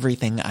from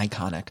Everything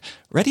Iconic.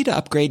 Ready to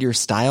upgrade your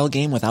style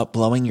game without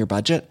blowing your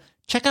budget?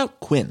 Check out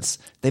Quince.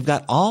 They've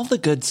got all the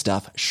good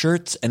stuff,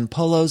 shirts and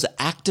polos,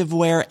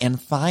 activewear, and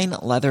fine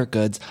leather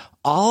goods,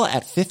 all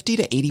at 50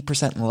 to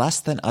 80% less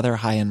than other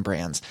high-end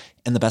brands.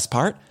 And the best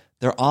part?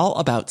 They're all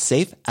about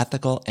safe,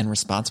 ethical, and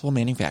responsible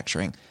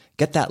manufacturing.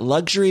 Get that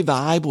luxury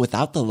vibe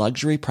without the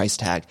luxury price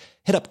tag.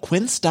 Hit up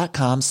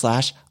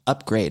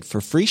quince.com/upgrade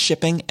for free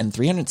shipping and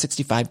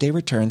 365-day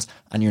returns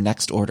on your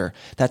next order.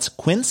 That's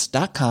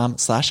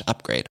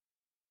quince.com/upgrade.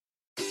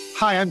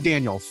 Hi, I'm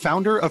Daniel,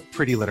 founder of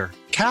Pretty Litter.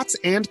 Cats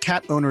and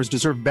cat owners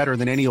deserve better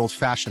than any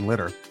old-fashioned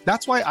litter.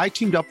 That's why I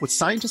teamed up with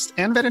scientists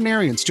and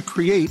veterinarians to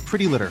create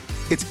Pretty Litter.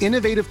 Its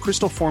innovative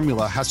crystal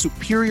formula has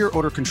superior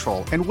odor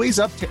control and weighs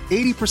up to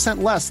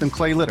 80% less than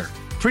clay litter.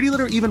 Pretty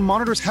Litter even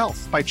monitors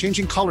health by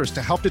changing colors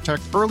to help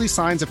detect early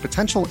signs of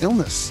potential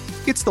illness.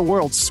 It's the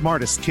world's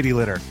smartest kitty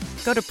litter.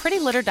 Go to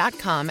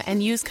prettylitter.com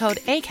and use code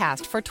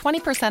ACAST for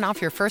 20%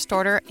 off your first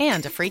order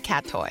and a free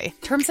cat toy.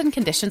 Terms and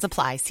conditions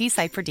apply. See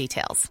site for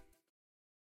details.